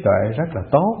lực trí tuệ rất là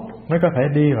tốt mới có thể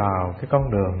đi vào cái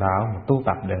con đường đạo mà tu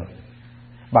tập được.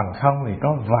 Bằng không thì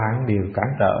có vạn điều cản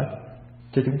trở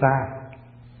cho chúng ta.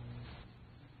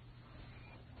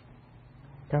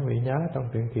 Các vị nhớ trong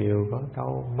truyện Kiều có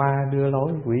câu ma đưa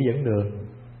lối quỷ dẫn đường,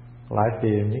 lại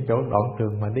tìm những chỗ đoạn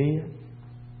trường mà đi.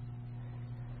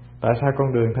 Tại sao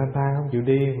con đường thanh thang không chịu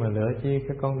đi mà lựa chi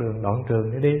cái con đường đoạn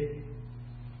trường để đi?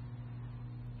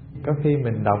 Có khi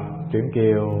mình đọc truyện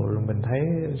Kiều mình thấy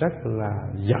rất là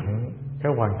giận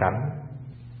cái hoàn cảnh.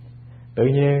 Tự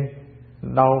nhiên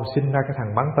đâu sinh ra cái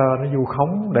thằng bán tơ nó vu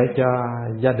khống để cho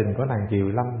gia đình của nàng Kiều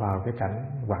lâm vào cái cảnh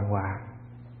hoạn họa.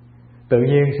 Tự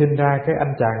nhiên sinh ra cái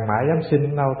anh chàng mãi dám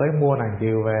sinh đâu tới mua nàng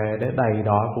Kiều về để đầy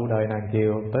đọa cuộc đời nàng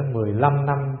Kiều tới 15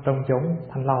 năm trong chốn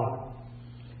Thanh Lâu.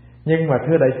 Nhưng mà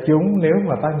thưa đại chúng, nếu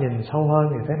mà ta nhìn sâu hơn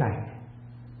thì thế này: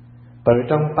 từ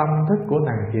trong tâm thức của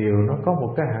nàng Kiều nó có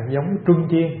một cái hạt giống trung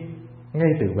chiên ngay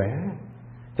từ bé.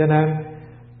 Cho nên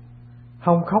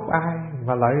không khóc ai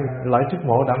mà lại trước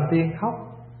mộ Đạm Tiên khóc.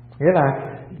 Nghĩa là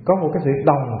có một cái sự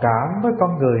đồng cảm với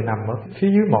con người nằm ở phía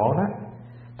dưới mộ đó,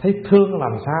 thấy thương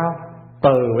làm sao.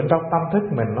 Từ bên trong tâm thức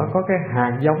mình nó có cái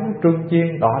hạt giống trung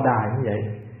chiên đọa đài như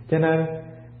vậy. Cho nên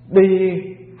đi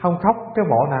không khóc cái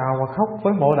mộ nào mà khóc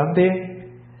với mộ Đạm Tiên.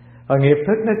 Rồi nghiệp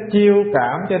thức nó chiêu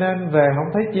cảm, cho nên về không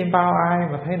thấy chim bao ai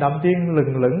mà thấy Đạm Tiên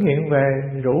lừng lững hiện về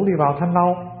rủ đi vào Thanh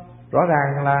Lâu. Rõ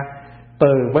ràng là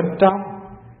từ bên trong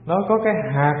nó có cái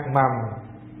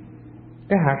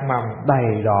hạt mầm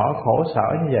đầy đọa khổ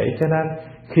sở như vậy, cho nên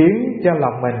khiến cho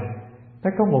lòng mình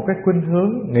nó có một cái khuynh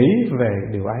hướng nghĩ về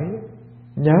điều ấy,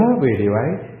 nhớ về điều ấy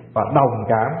và đồng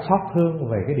cảm xót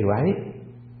thương về cái điều ấy.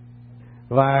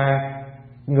 Và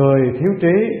người thiếu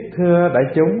trí, thưa đại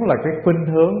chúng, là cái khuynh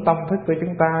hướng tâm thức của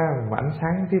chúng ta mà ánh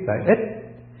sáng trí tuệ ít,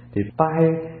 thì ta hay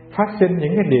phát sinh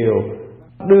những cái điều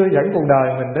đưa dẫn cuộc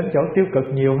đời mình đến chỗ tiêu cực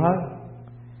nhiều hơn.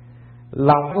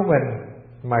 Lòng của mình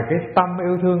mà cái tâm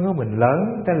yêu thương của mình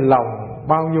lớn, cái lòng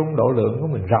bao dung độ lượng của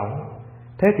mình rộng,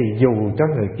 thế thì dù cho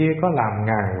người kia có làm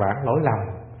ngàn vạn lỗi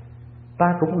lầm, ta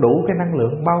cũng đủ cái năng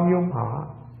lượng bao dung họ.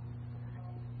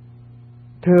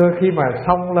 Thưa, khi mà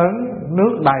sông lớn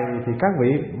nước đầy thì các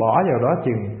vị bỏ vào đó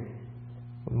chừng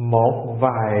một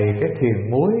vài cái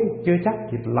thuyền muối chưa chắc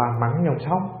kịp làm mặn dòng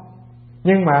sông.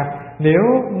 Nhưng mà nếu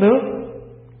nước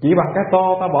chỉ bằng cái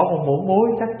tô, ta bỏ một muỗng muối,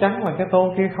 chắc chắn là cái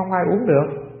tô kia không ai uống được.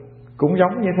 Cũng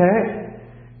giống như thế,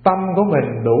 tâm của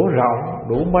mình đủ rộng,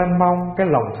 đủ mênh mông, cái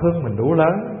lòng thương mình đủ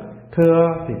lớn, thưa,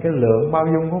 thì cái lượng bao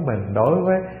dung của mình đối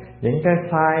với những cái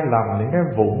sai lầm, những cái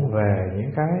vụng về,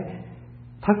 những cái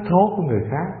thất thố của người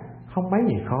khác không mấy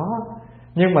gì khó.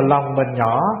 Nhưng mà lòng mình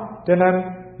nhỏ, cho nên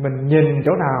mình nhìn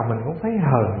chỗ nào mình cũng thấy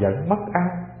hờn giận, bất an,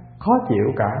 khó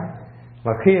chịu cả.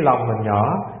 Và khi lòng mình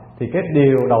nhỏ thì cái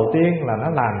điều đầu tiên là nó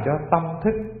làm cho tâm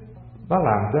thức, nó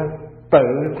làm cho tự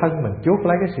thân mình chuốc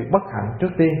lấy cái sự bất hạnh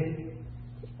trước tiên.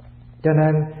 Cho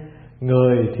nên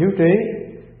người thiếu trí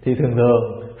thì thường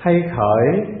thường hay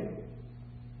khởi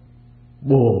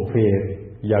buồn phiền,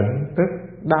 giận tức,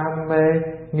 đam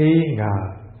mê, nghi ngờ,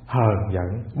 hờn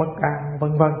giận, bất an,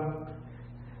 vân vân.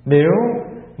 Nếu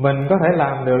mình có thể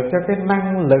làm được cho cái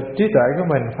năng lực trí tuệ của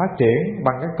mình phát triển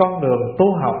bằng cái con đường tu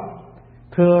học,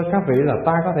 thưa các vị, là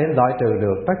ta có thể loại trừ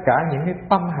được tất cả những cái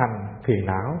tâm hành phiền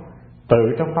não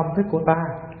tự trong tâm thức của ta.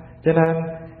 Cho nên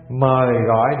mời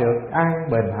gọi được an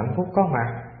bình hạnh phúc có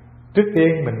mặt, trước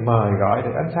tiên mình mời gọi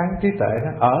được ánh sáng trí tuệ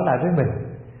nó ở lại với mình,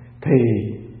 thì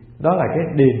đó là cái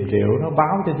điềm triệu nó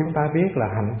báo cho chúng ta biết là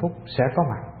hạnh phúc sẽ có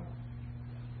mặt.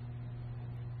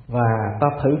 Và ta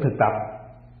thử thực tập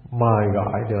mời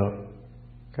gọi được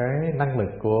cái năng lực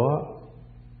của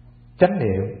chánh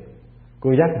niệm,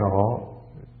 của giác ngộ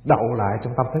đậu lại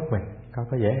trong tâm thức mình, coi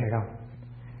có dễ hay không.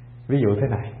 Ví dụ thế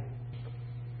này,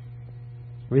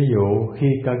 ví dụ khi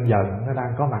cơn giận nó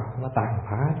đang có mặt, nó tàn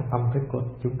phá trong tâm thức của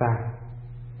chúng ta,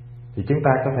 thì chúng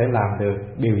ta có thể làm được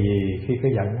điều gì khi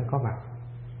cái giận nó có mặt?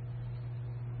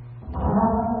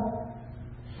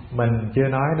 Mình chưa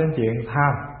nói đến chuyện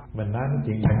tham, mình nói đến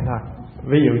chuyện giận thôi.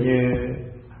 Ví dụ như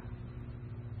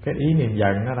cái ý niệm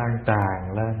giận nó đang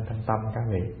tràn lên trong tâm các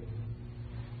vị,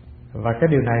 và cái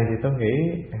điều này thì tôi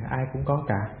nghĩ ai cũng có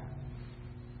cả.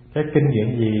 Cái kinh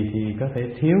nghiệm gì thì có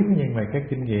thể thiếu, nhưng mà cái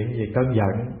kinh nghiệm về cơn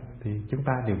giận thì chúng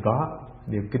ta đều có,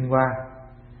 đều kinh qua.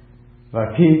 Và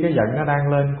khi cái giận nó đang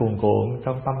lên cuồn cuộn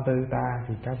trong tâm tư ta,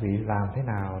 thì các vị làm thế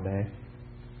nào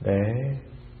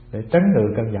để trấn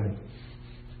ngự cơn giận?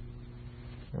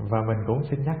 Và mình cũng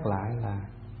xin nhắc lại là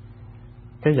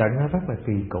cái giận nó rất là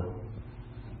kỳ cục.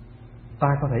 Ta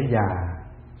có thể già,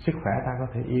 sức khỏe ta có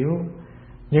thể yếu,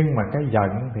 nhưng mà cái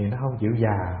giận thì nó không chịu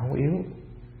già, không yếu.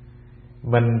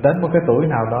 Mình đến một cái tuổi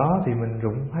nào đó thì mình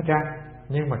rụng hết răng,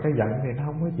 nhưng mà cái giận thì nó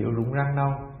không có chịu rụng răng đâu,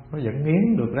 nó vẫn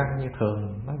nghiến được răng như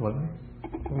thường, nó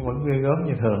vẫn ghê gớm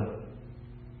như thường.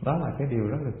 Đó là cái điều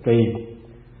rất là kỳ.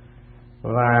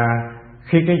 Và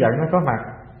khi cái giận nó có mặt,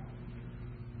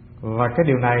 và cái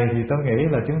điều này thì tôi nghĩ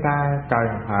là chúng ta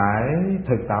cần phải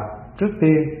thực tập. Trước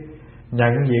tiên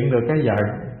nhận diện được cái giận,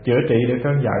 chữa trị được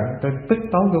cơn giận trên tức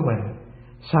tối của mình,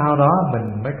 sau đó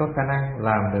mình mới có khả năng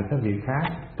làm được cái việc khác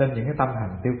trên những cái tâm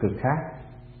hành tiêu cực khác.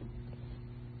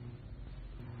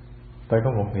 Tôi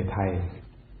có một người thầy,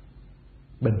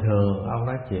 bình thường ông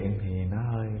nói chuyện thì nó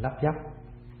hơi lắp bắp,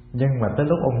 nhưng mà tới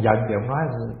lúc ông giận thì ông nói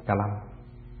cà lâm,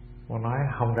 ông nói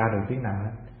không ra được tiếng nào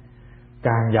hết.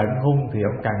 Càng giận hung thì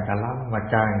ông càng cà lâm, mà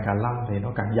càng cà lâm thì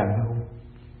nó càng giận hung.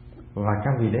 Và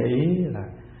các vị để ý là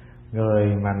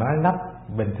người mà nói lắp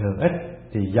bình thường ít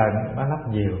thì giận nó lắp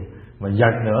nhiều, mà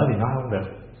giận nữa thì nó không được.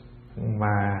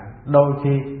 Mà đôi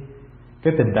khi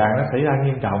cái tình trạng nó xảy ra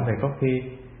nghiêm trọng thì có khi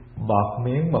bọt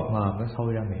miếng bọt mồm nó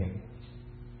sôi ra miệng.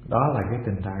 Đó là cái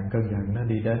tình trạng cơn giận nó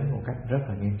đi đến một cách rất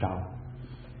là nghiêm trọng.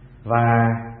 Và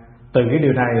từ cái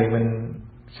điều này mình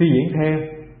suy diễn thêm,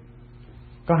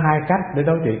 có hai cách để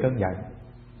đối trị cơn giận.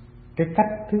 Cái cách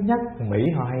thứ nhất Mỹ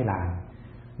họ hay làm,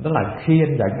 đó là khi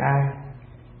anh giận ai,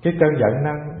 cái cơn giận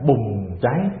đang bùng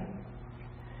cháy,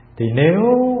 thì nếu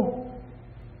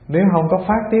không có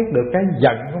phát tiết được cái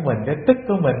giận của mình, cái tức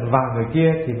của mình vào người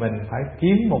kia, thì mình phải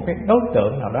kiếm một cái đối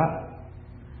tượng nào đó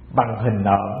bằng hình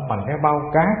nộm, bằng cái bao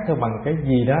cát hay bằng cái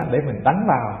gì đó để mình đánh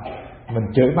vào,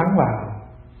 mình chửi mắng vào,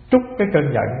 trút cái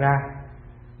cơn giận ra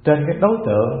trên cái đối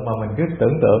tượng mà mình cứ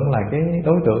tưởng tượng là cái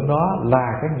đối tượng đó là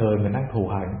cái người mình đang thù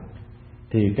hận,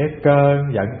 thì cái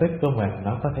cơn giận tức của mình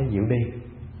nó có thể dịu đi.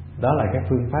 Đó là cái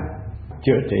phương pháp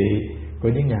chữa trị của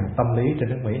những nhà tâm lý trên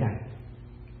nước Mỹ này.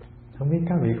 Không biết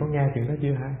các vị có nghe chuyện đó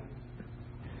chưa hay?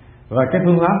 Và cái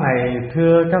phương pháp này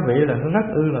thưa các vị là nó rất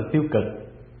là tiêu cực.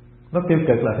 Nó tiêu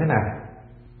cực là thế nào?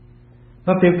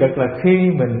 Nó tiêu cực là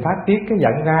khi mình phát tiết cái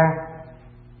giận ra,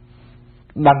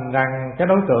 đành rằng cái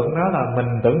đối tượng đó là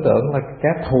mình tưởng tượng là kẻ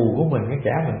thù của mình, cái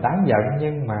kẻ mình đáng giận,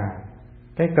 nhưng mà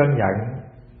cái cơn giận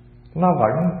nó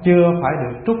vẫn chưa phải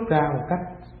được trút ra một cách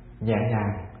nhẹ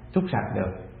nhàng, trút sạch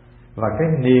được, và cái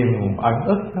niềm ẩn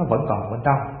ức nó vẫn còn bên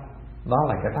trong. Đó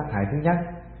là cái tác hại thứ nhất.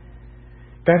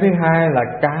 Cái thứ hai là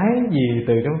cái gì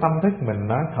từ trong tâm thức mình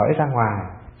nó khởi ra ngoài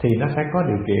thì nó sẽ có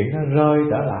điều kiện nó rơi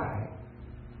trở lại.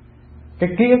 Cái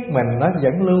ký ức mình nó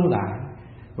vẫn lưu lại,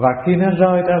 và khi nó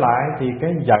rơi trở lại thì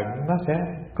cái giận nó sẽ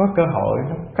có cơ hội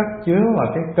nó cất chứa, và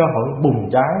cái cơ hội bùng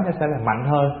cháy nó sẽ là mạnh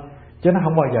hơn, chứ nó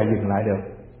không bao giờ dừng lại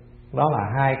được. Đó là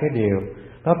hai cái điều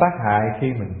nó tác hại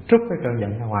khi mình trút cái cơn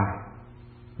giận ra ngoài.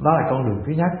 Đó là con đường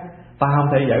thứ nhất. Ta không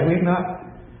thể giải quyết nó,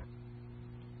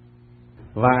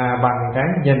 và bằng cái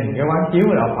nhìn, cái quán chiếu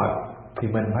của đạo Phật thì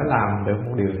mình phải làm được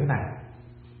một điều thế này.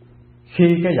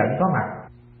 Khi cái giận có mặt,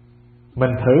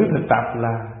 mình thử thực tập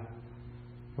là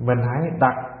mình hãy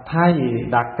thay vì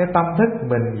đặt cái tâm thức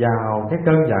mình vào cái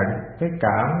cơn giận, cái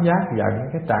cảm giác giận,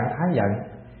 cái trạng thái giận,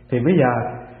 thì bây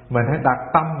giờ mình hãy đặt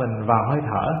tâm mình vào hơi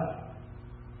thở.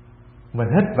 Mình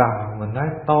hít vào, mình nói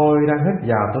tôi đang hít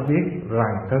vào, tôi biết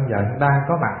rằng cơn giận đang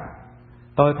có mặt.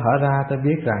 Tôi thở ra, tôi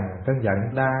biết rằng cơn giận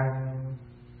đang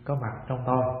có mặt trong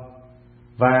tôi.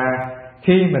 Và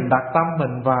khi mình đặt tâm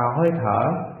mình vào hơi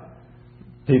thở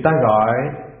thì ta gọi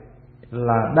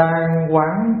là đang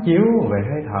quán chiếu về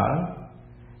hơi thở.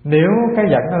 Nếu cái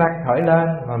giận nó đang khởi lên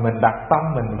mà mình đặt tâm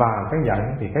mình vào cái giận,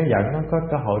 thì cái giận nó có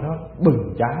cơ hội nó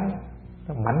bừng cháy,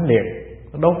 nó mãnh liệt,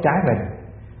 nó đốt cháy mình.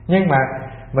 Nhưng mà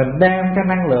mình đem cái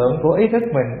năng lượng của ý thức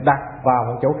mình đặt vào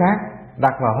một chỗ khác,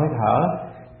 đặt vào hơi thở,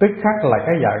 tức khắc là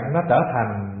cái giận nó trở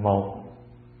thành một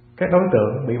cái đối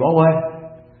tượng bị bỏ quên.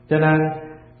 Cho nên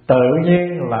tự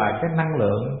nhiên là cái năng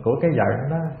lượng của cái giận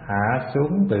đó hạ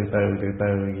xuống từ từ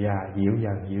và dịu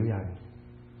dần.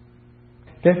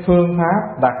 Cái phương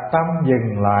pháp đặt tâm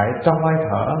dừng lại trong hơi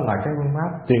thở là cái phương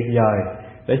pháp tuyệt vời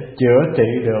để chữa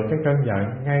trị được cái cơn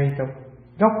giận ngay trong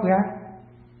gốc gác.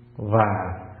 Và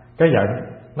cái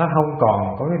giận nó không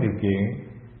còn có cái điều kiện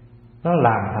nó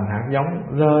làm thành hạt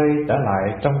giống rơi trở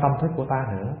lại trong tâm thức của ta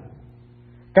nữa.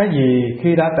 Cái gì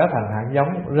khi đã trở thành hạt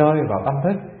giống rơi vào tâm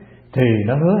thức thì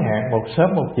nó hứa hẹn một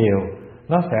sớm một chiều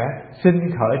nó sẽ sinh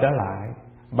khởi trở lại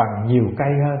bằng nhiều cây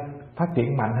hơn, phát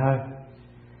triển mạnh hơn.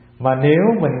 Mà nếu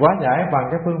mình hóa giải bằng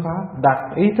cái phương pháp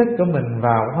đặt ý thức của mình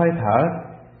vào hơi thở,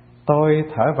 tôi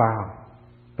thở vào,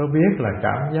 tôi biết là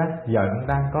cảm giác giận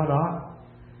đang có đó.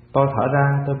 Tôi thở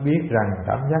ra, tôi biết rằng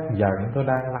cảm giác giận tôi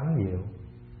đang lắng dịu.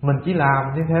 Mình chỉ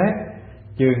làm như thế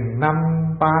chừng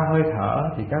 5-3 hơi thở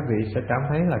thì các vị sẽ cảm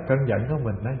thấy là cơn giận của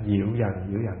mình nó dịu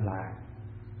dần lại.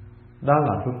 Đó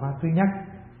là phương pháp thứ nhất,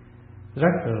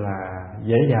 rất là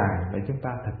dễ dàng để chúng ta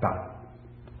thực tập.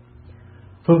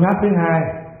 Phương pháp thứ hai,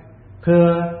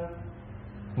 thưa,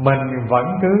 mình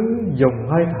vẫn cứ dùng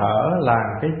hơi thở làm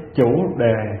cái chủ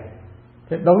đề,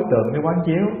 cái đối tượng để quán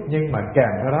chiếu, nhưng mà kèm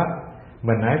theo đó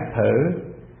mình hãy thử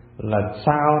là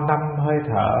sau 5 hơi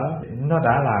thở nó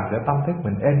đã làm cho tâm thức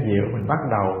mình êm dịu, mình bắt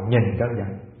đầu nhìn cơn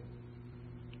giận.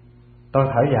 Tôi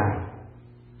thở vào,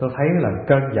 tôi thấy là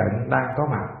cơn giận đang có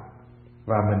mặt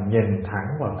và mình nhìn thẳng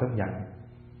vào cơn giận.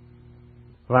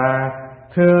 Và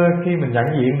thưa, khi mình nhận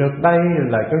diện được đây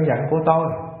là cơn giận của tôi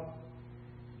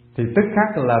thì tức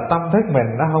khắc là tâm thức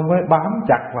mình nó không có bám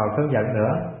chặt vào cơn giận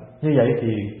nữa. Như vậy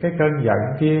thì cái cơn giận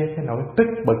kia, cái nỗi tức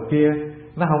bực kia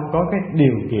nó không có cái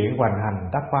điều kiện hoành hành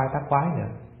tác quái nữa.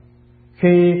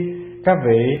 Khi các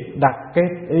vị đặt cái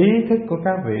ý thức của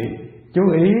các vị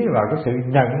chú ý vào cái sự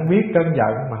nhận biết cơn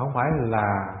giận mà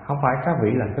không phải các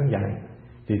vị là cơn giận,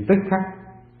 thì tức khắc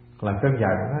là cơn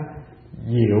giận nó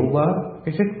dịu bớt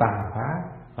cái sức tàn phá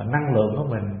và năng lượng của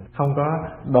mình không có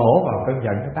đổ vào cơn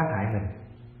giận nó tác hại mình.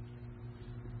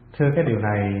 Thưa, cái điều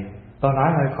này tôi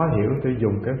nói hơi khó hiểu, tôi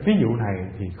dùng cái ví dụ này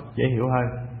thì dễ hiểu hơn.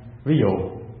 Ví dụ,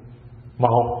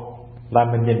 một là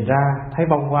mình nhìn ra thấy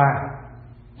bông hoa,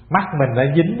 mắt mình đã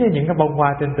dính với những cái bông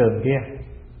hoa trên tường kia.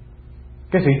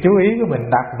 Cái sự chú ý của mình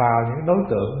đặt vào những đối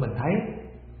tượng mình thấy,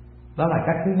 đó là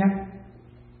cách thứ nhất.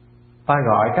 Ta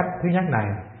gọi cách thứ nhất này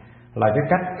là cái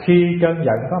cách khi cơn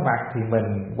giận có mặt thì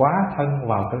mình quá thân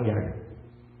vào cơn giận.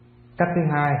 Cách thứ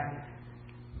hai,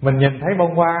 mình nhìn thấy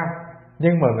bông hoa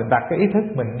nhưng mà mình đặt cái ý thức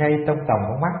mình ngay trong tầm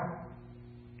con mắt.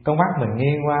 Con mắt mình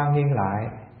nghiêng qua nghiêng lại,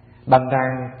 đành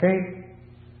rằng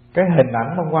cái hình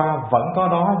ảnh bông hoa vẫn có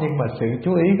đó, nhưng mà sự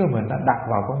chú ý của mình đã đặt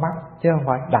vào con mắt chứ không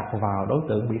phải đặt vào đối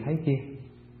tượng bị thấy kia.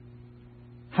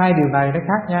 Hai điều này nó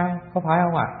khác nhau, có phải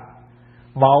không ạ?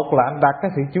 Một là anh đặt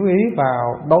cái sự chú ý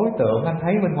vào đối tượng anh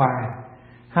thấy bên ngoài,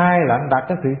 hai là anh đặt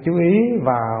cái sự chú ý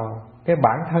vào cái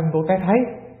bản thân của cái thấy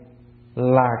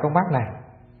là con mắt này.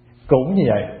 Cũng như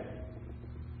vậy,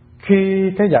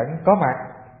 khi cái giận có mặt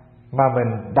mà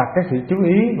mình đặt cái sự chú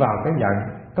ý vào cái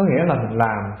giận, có nghĩa là mình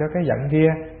làm cho cái giận kia,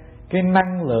 cái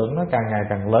năng lượng nó càng ngày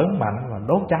càng lớn mạnh và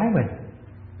đốt cháy mình.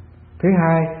 Thứ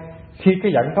hai, khi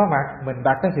cái giận có mặt, mình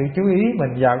đặt cái sự chú ý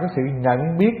mình vào cái sự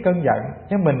nhận biết cơn giận,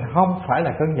 chứ mình không phải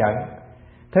là cơn giận.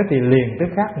 Thế thì liền tức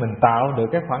khắc mình tạo được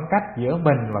cái khoảng cách giữa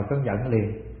mình và cơn giận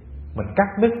liền. Mình cắt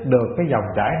đứt được cái dòng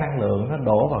chảy năng lượng nó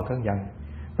đổ vào cơn giận.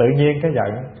 Tự nhiên cái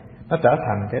giận nó trở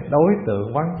thành cái đối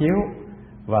tượng quán chiếu,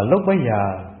 và lúc bấy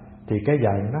giờ thì cái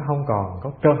giận nó không còn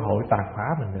có cơ hội tàn phá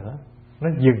mình nữa. Nó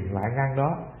dừng lại ngang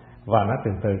đó và nó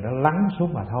từ từ nó lắng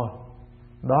xuống mà thôi.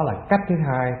 Đó là cách thứ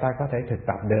hai ta có thể thực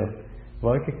tập được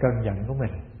với cái cơn giận của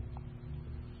mình.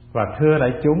 Và thưa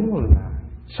đại chúng là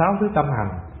 6 thứ tâm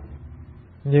hành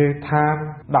như tham,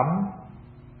 đắm,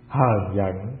 hờn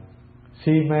giận,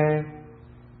 si mê,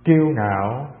 kiêu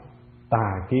ngạo,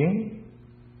 tà kiến,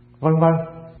 vân vân.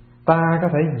 Ta có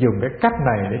thể dùng cái cách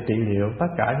này để trị liệu tất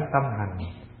cả những tâm hành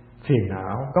phiền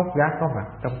não gốc gác có mặt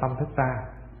trong tâm thức ta.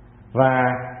 Và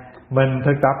mình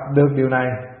thực tập được điều này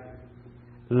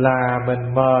là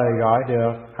mình mời gọi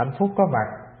được hạnh phúc có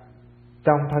mặt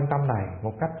trong thân tâm này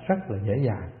một cách rất là dễ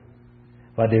dàng.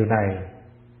 Và điều này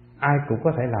ai cũng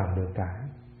có thể làm được cả.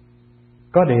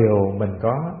 Có điều mình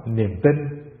có niềm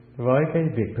tin với cái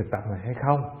việc thực tập này hay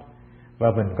không, và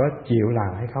mình có chịu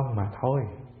làm hay không mà thôi.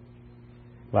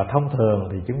 Và thông thường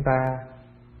thì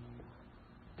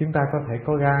chúng ta có thể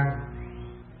cố gắng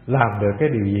làm được cái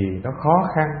điều gì nó khó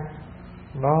khăn,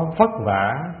 nó vất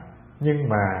vả, nhưng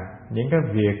mà những cái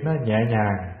việc nó nhẹ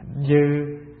nhàng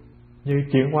như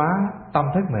chuyển hóa tâm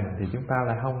thức mình thì chúng ta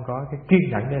lại không có cái kiên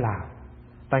nhẫn để làm.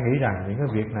 Ta nghĩ rằng những cái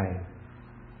việc này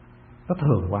nó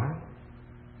thường quá,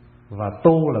 Và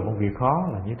tu là một việc khó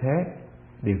là như thế.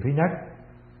 Điều thứ nhất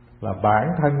là bản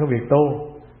thân của việc tu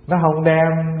nó không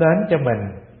đem đến cho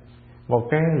mình một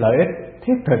cái lợi ích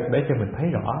thiết thực để cho mình thấy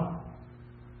rõ.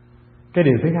 Cái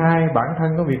điều thứ hai, bản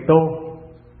thân của việc tu,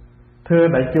 thưa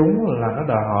đại chúng, là nó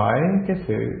đòi hỏi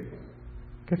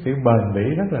cái sự bền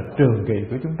bỉ rất là trường kỳ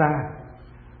của chúng ta.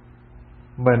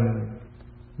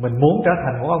 Mình muốn trở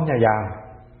thành một ông nhà giàu,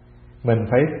 mình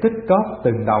phải tích góp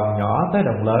từng đồng nhỏ tới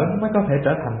đồng lớn mới có thể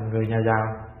trở thành người nhà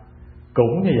giàu.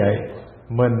 Cũng như vậy,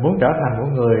 mình muốn trở thành một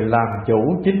người làm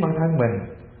chủ chính bản thân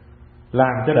mình,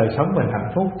 làm cho đời sống mình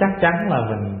hạnh phúc, chắc chắn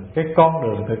là cái con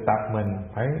đường thực tập mình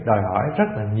phải đòi hỏi rất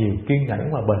là nhiều kiên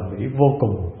nhẫn và bền bỉ vô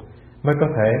cùng mới có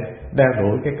thể đeo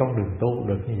đuổi cái con đường tu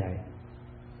được như vậy.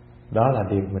 Đó là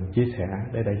điều mình chia sẻ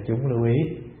để đại chúng lưu ý.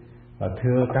 Và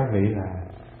thưa các vị là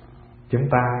chúng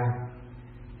ta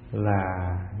là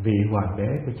vị hoàng đế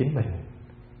của chính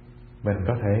mình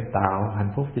có thể tạo hạnh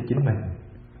phúc cho chính mình,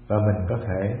 và mình có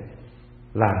thể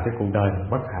làm cho cuộc đời mình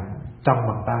bất hạnh trong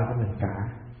bàn tay của mình cả.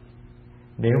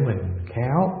 Nếu mình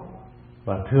khéo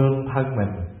và thương thân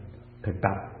mình thực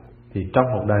tập thì trong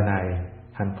một đời này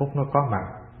hạnh phúc nó có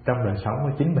mặt trong đời sống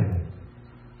của chính mình,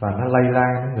 và nó lây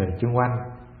lan đến người xung quanh,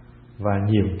 và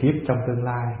nhiều kiếp trong tương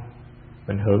lai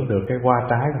mình hưởng được cái hoa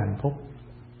trái của hạnh phúc.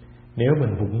 Nếu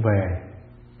mình vụng về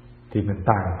thì mình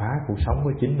tàn phá cuộc sống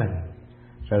của chính mình,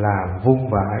 rồi làm vung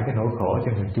vãi cái nỗi khổ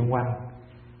cho người xung quanh,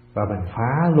 và mình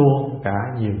phá luôn cả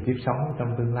nhiều kiếp sống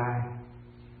trong tương lai.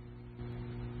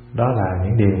 Đó là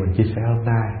những điều mình chia sẻ hôm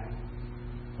nay.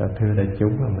 Và thưa đại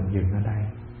chúng, là mình dừng ở đây.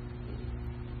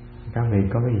 Các vị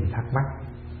có cái gì thắc mắc?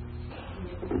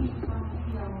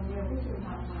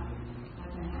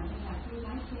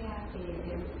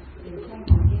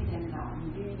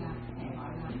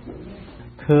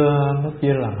 Thưa, nó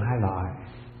chia làm hai loại.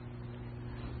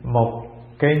 Một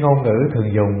cái ngôn ngữ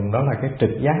thường dùng đó là cái trực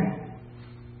giác.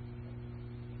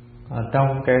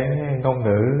 Trong cái ngôn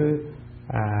ngữ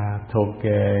thuộc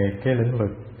về cái lĩnh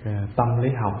vực tâm lý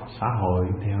học xã hội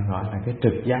thì họ gọi là cái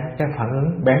trực giác, cái phản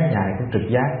ứng bén nhạy của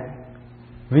trực giác.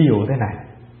 Ví dụ thế này,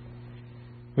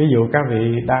 ví dụ các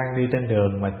vị đang đi trên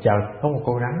đường mà chợt có một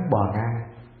con rắn bò ngang,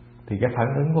 thì cái phản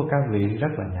ứng của các vị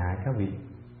rất là nhạy, các vị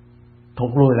thụt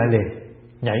lùi lại liền,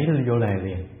 nhảy vô lề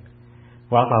liền.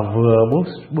 Hoặc là vừa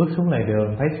bước xuống lề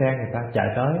đường thấy xe người ta chạy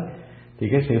tới, thì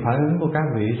cái sự phản ứng của các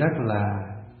vị rất là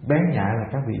bén nhạy, là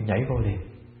các vị nhảy vô liền.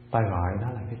 Ta gọi đó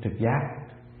là cái trực giác.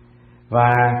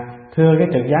 Và thưa, cái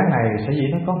trực giác này sở dĩ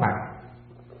nó có mặt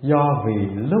do vì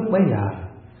lúc bấy giờ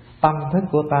tâm thức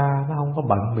của ta nó không có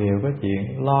bận bịu cái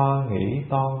chuyện lo nghĩ,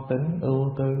 toan tính,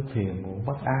 ưu tư, phiền muộn,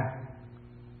 bất an.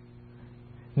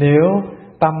 Nếu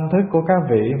tâm thức của các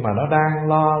vị mà nó đang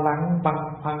lo lắng, băn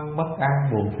khoăn, bất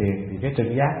an, buồn phiền, thì cái trực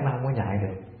giác nó không có nhạy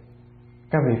được.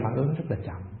 Các vị phản ứng rất là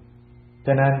chậm.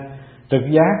 Cho nên trực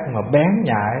giác mà bén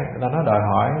nhạy là nó đòi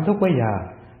hỏi lúc bấy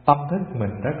giờ tâm thức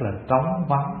mình rất là trống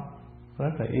vắng,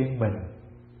 rất là yên bình.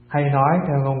 Hay nói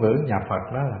theo ngôn ngữ nhà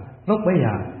Phật đó là lúc bấy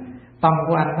giờ tâm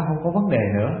của anh nó không có vấn đề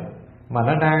nữa, mà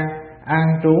nó đang an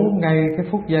trú ngay cái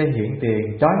phút giây hiện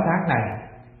tiền chói sáng này.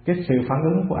 Cái sự phản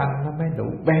ứng của anh nó mới đủ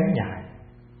bén nhạy.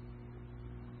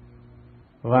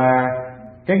 Và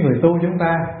cái người tu chúng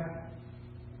ta,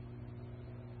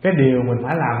 cái điều mình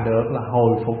phải làm được là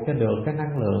hồi phục cho được cái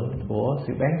năng lượng của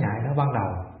sự bén nhạy đó ban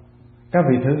đầu. Các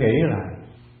vị thử nghĩ là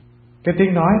cái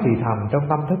tiếng nói thì thầm trong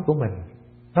tâm thức của mình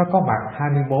nó có mặt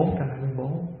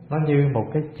 24/24, nó như một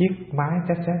cái chiếc máy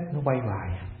cassette nó quay hoài.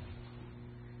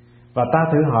 Và ta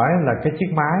thử hỏi là cái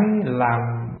chiếc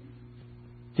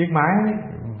máy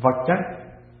vật chất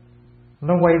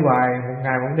nó quay hoài một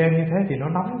ngày một đêm như thế thì nó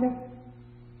nóng chứ.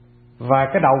 Và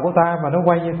cái đầu của ta mà nó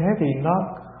quay như thế thì nó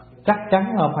chắc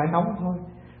chắn là phải nóng thôi.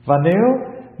 Và nếu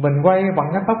mình quay bằng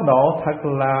cái tốc độ thật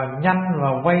là nhanh và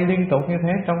quay liên tục như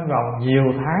thế trong vòng nhiều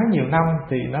tháng, nhiều năm,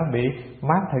 thì nó bị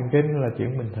mát thần kinh là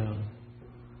chuyện bình thường.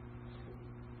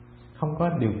 Không có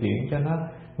điều kiện cho nó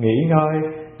nghỉ ngơi,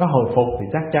 nó hồi phục thì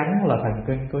chắc chắn là thần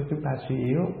kinh của chúng ta suy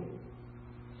yếu.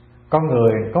 Con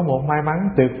người có một may mắn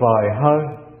tuyệt vời hơn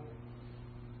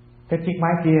cái chiếc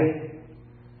máy kia,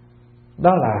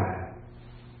 đó là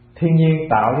thiên nhiên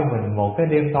tạo cho mình một cái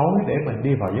đêm tối để mình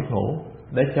đi vào giấc ngủ,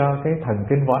 để cho cái thần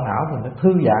kinh vỏ não mình nó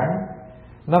thư giãn,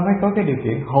 nó mới có cái điều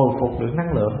kiện hồi phục được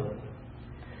năng lượng.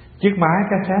 Chiếc máy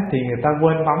cassette thì người ta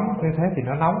quên bấm như thế thì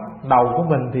nó nóng. Đầu của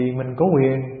mình thì mình có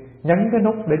quyền nhấn cái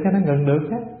nút để cho nó ngừng được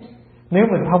hết. Nếu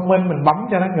mình thông minh mình bấm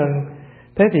cho nó ngừng,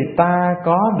 thế thì ta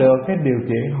có được cái điều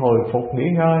kiện hồi phục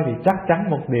nghỉ ngơi, thì chắc chắn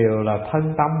một điều là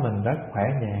thân tâm mình rất khỏe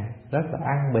nhẹ, rất là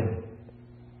an bình.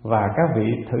 Và các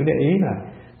vị thử để ý là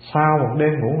sau một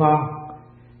đêm ngủ ngon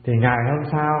thì ngày hôm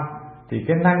sau thì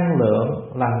cái năng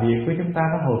lượng làm việc của chúng ta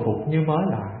nó hồi phục như mới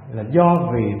lại, là do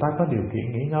vì ta có điều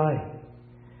kiện nghỉ ngơi.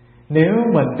 Nếu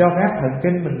mình cho phép thần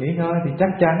kinh mình nghỉ ngơi thì chắc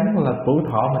chắn là tuổi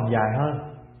thọ mình dài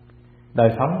hơn,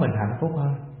 đời sống mình hạnh phúc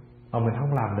hơn. Mà mình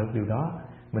không làm được điều đó,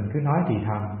 mình cứ nói thì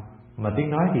thầm, mà tiếng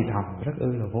nói thì thầm rất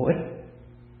là vô ích.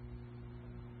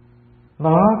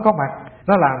 Nó có mặt,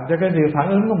 nó làm cho cái điều phản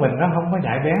ứng của mình nó không có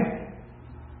nhạy bén.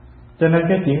 Cho nên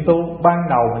cái chuyện tu ban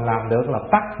đầu mình làm được là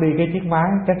tắt đi cái chiếc máy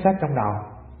cassette trong đầu,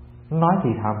 nói thì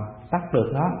thầm, tắt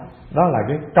được nó. Đó là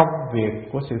cái công việc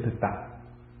của sự thực tập.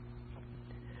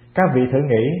 Các vị thử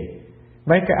nghĩ,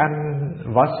 mấy cái anh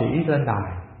võ sĩ lên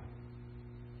đài,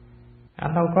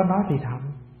 anh đâu có nói thì thầm.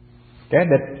 Kẻ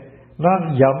địch nó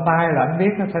giọm tay là anh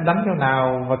biết nó sẽ đánh chỗ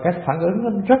nào, và cái phản ứng nó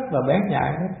rất là bén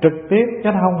nhạy, nó trực tiếp,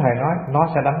 chứ nó không hề nói. Nó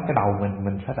sẽ đánh cái đầu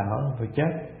mình sẽ đỡ rồi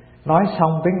chết. Nói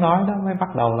xong tiếng nói đó mới bắt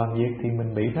đầu làm việc thì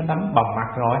mình bị nó đánh bầm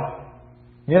mặt rồi.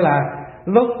 Nghĩa là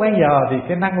lúc bấy giờ thì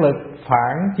cái năng lực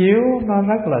phản chiếu nó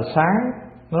rất là sáng,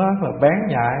 nó rất là bén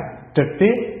nhạy, trực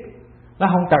tiếp. Nó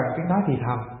không cần tiếng nói thì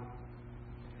thầm.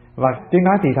 Và tiếng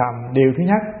nói thì thầm, điều thứ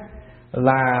nhất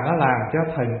là nó làm cho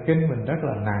thần kinh mình rất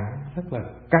là nặng, rất là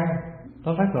căng,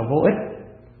 nó rất là vô ích.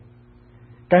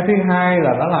 Cái thứ hai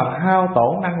là nó làm hao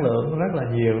tổn năng lượng rất là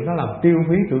nhiều, nó làm tiêu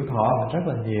phí tuổi thọ mình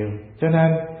rất là nhiều. Cho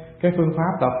nên cái phương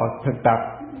pháp đạo Phật thực tập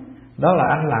đó là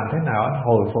anh làm thế nào anh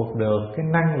hồi phục được cái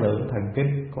năng lượng thần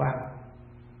kinh của anh.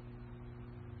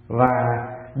 Và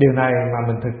điều này mà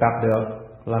mình thực tập được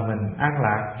là mình an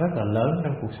lạc rất là lớn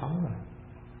trong cuộc sống rồi.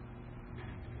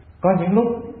 Có những lúc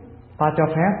ta cho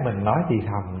phép mình nói thì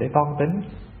thầm để toan tính,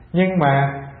 nhưng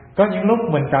mà có những lúc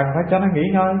mình cần phải cho nó nghỉ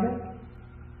ngơi chứ.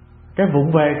 Cái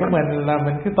vụng về của mình là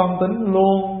mình cứ toan tính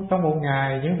luôn trong một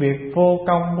ngày những việc vô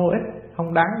công vô ích,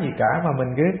 không đáng gì cả, mà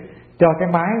mình cứ cho cái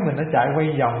máy mình nó chạy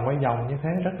quay vòng như thế,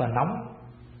 rất là nóng,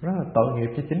 rất là tội nghiệp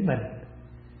cho chính mình.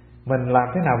 Mình làm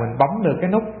thế nào mình bấm được cái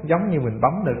nút giống như mình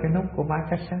bấm được cái nút của máy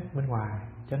cassette bên ngoài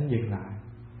cho nó dừng lại.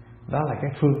 Đó là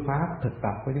cái phương pháp thực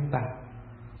tập của chúng ta.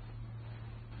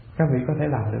 Các vị có thể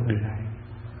làm được điều này,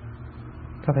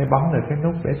 có thể bấm được cái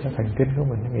nút để cho thần kinh của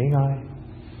mình nó nghỉ ngơi.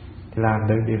 Thì làm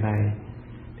được điều này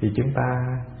thì chúng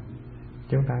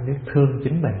ta biết thương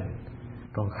chính mình.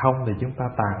 Còn không thì chúng ta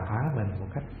tàn phá mình một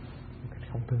cách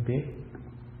không thương tiếc.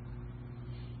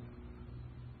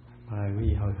 Mời quý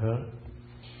vị hồi hướng.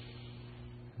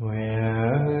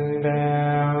 Nguyện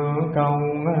đeo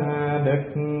công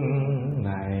đức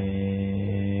này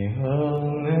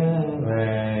hướng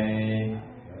về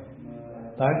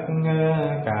tất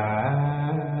cả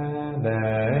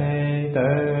đệ tử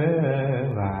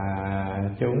và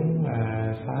chúng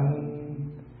sanh,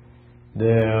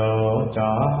 đều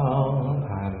trở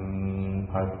thành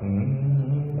Phật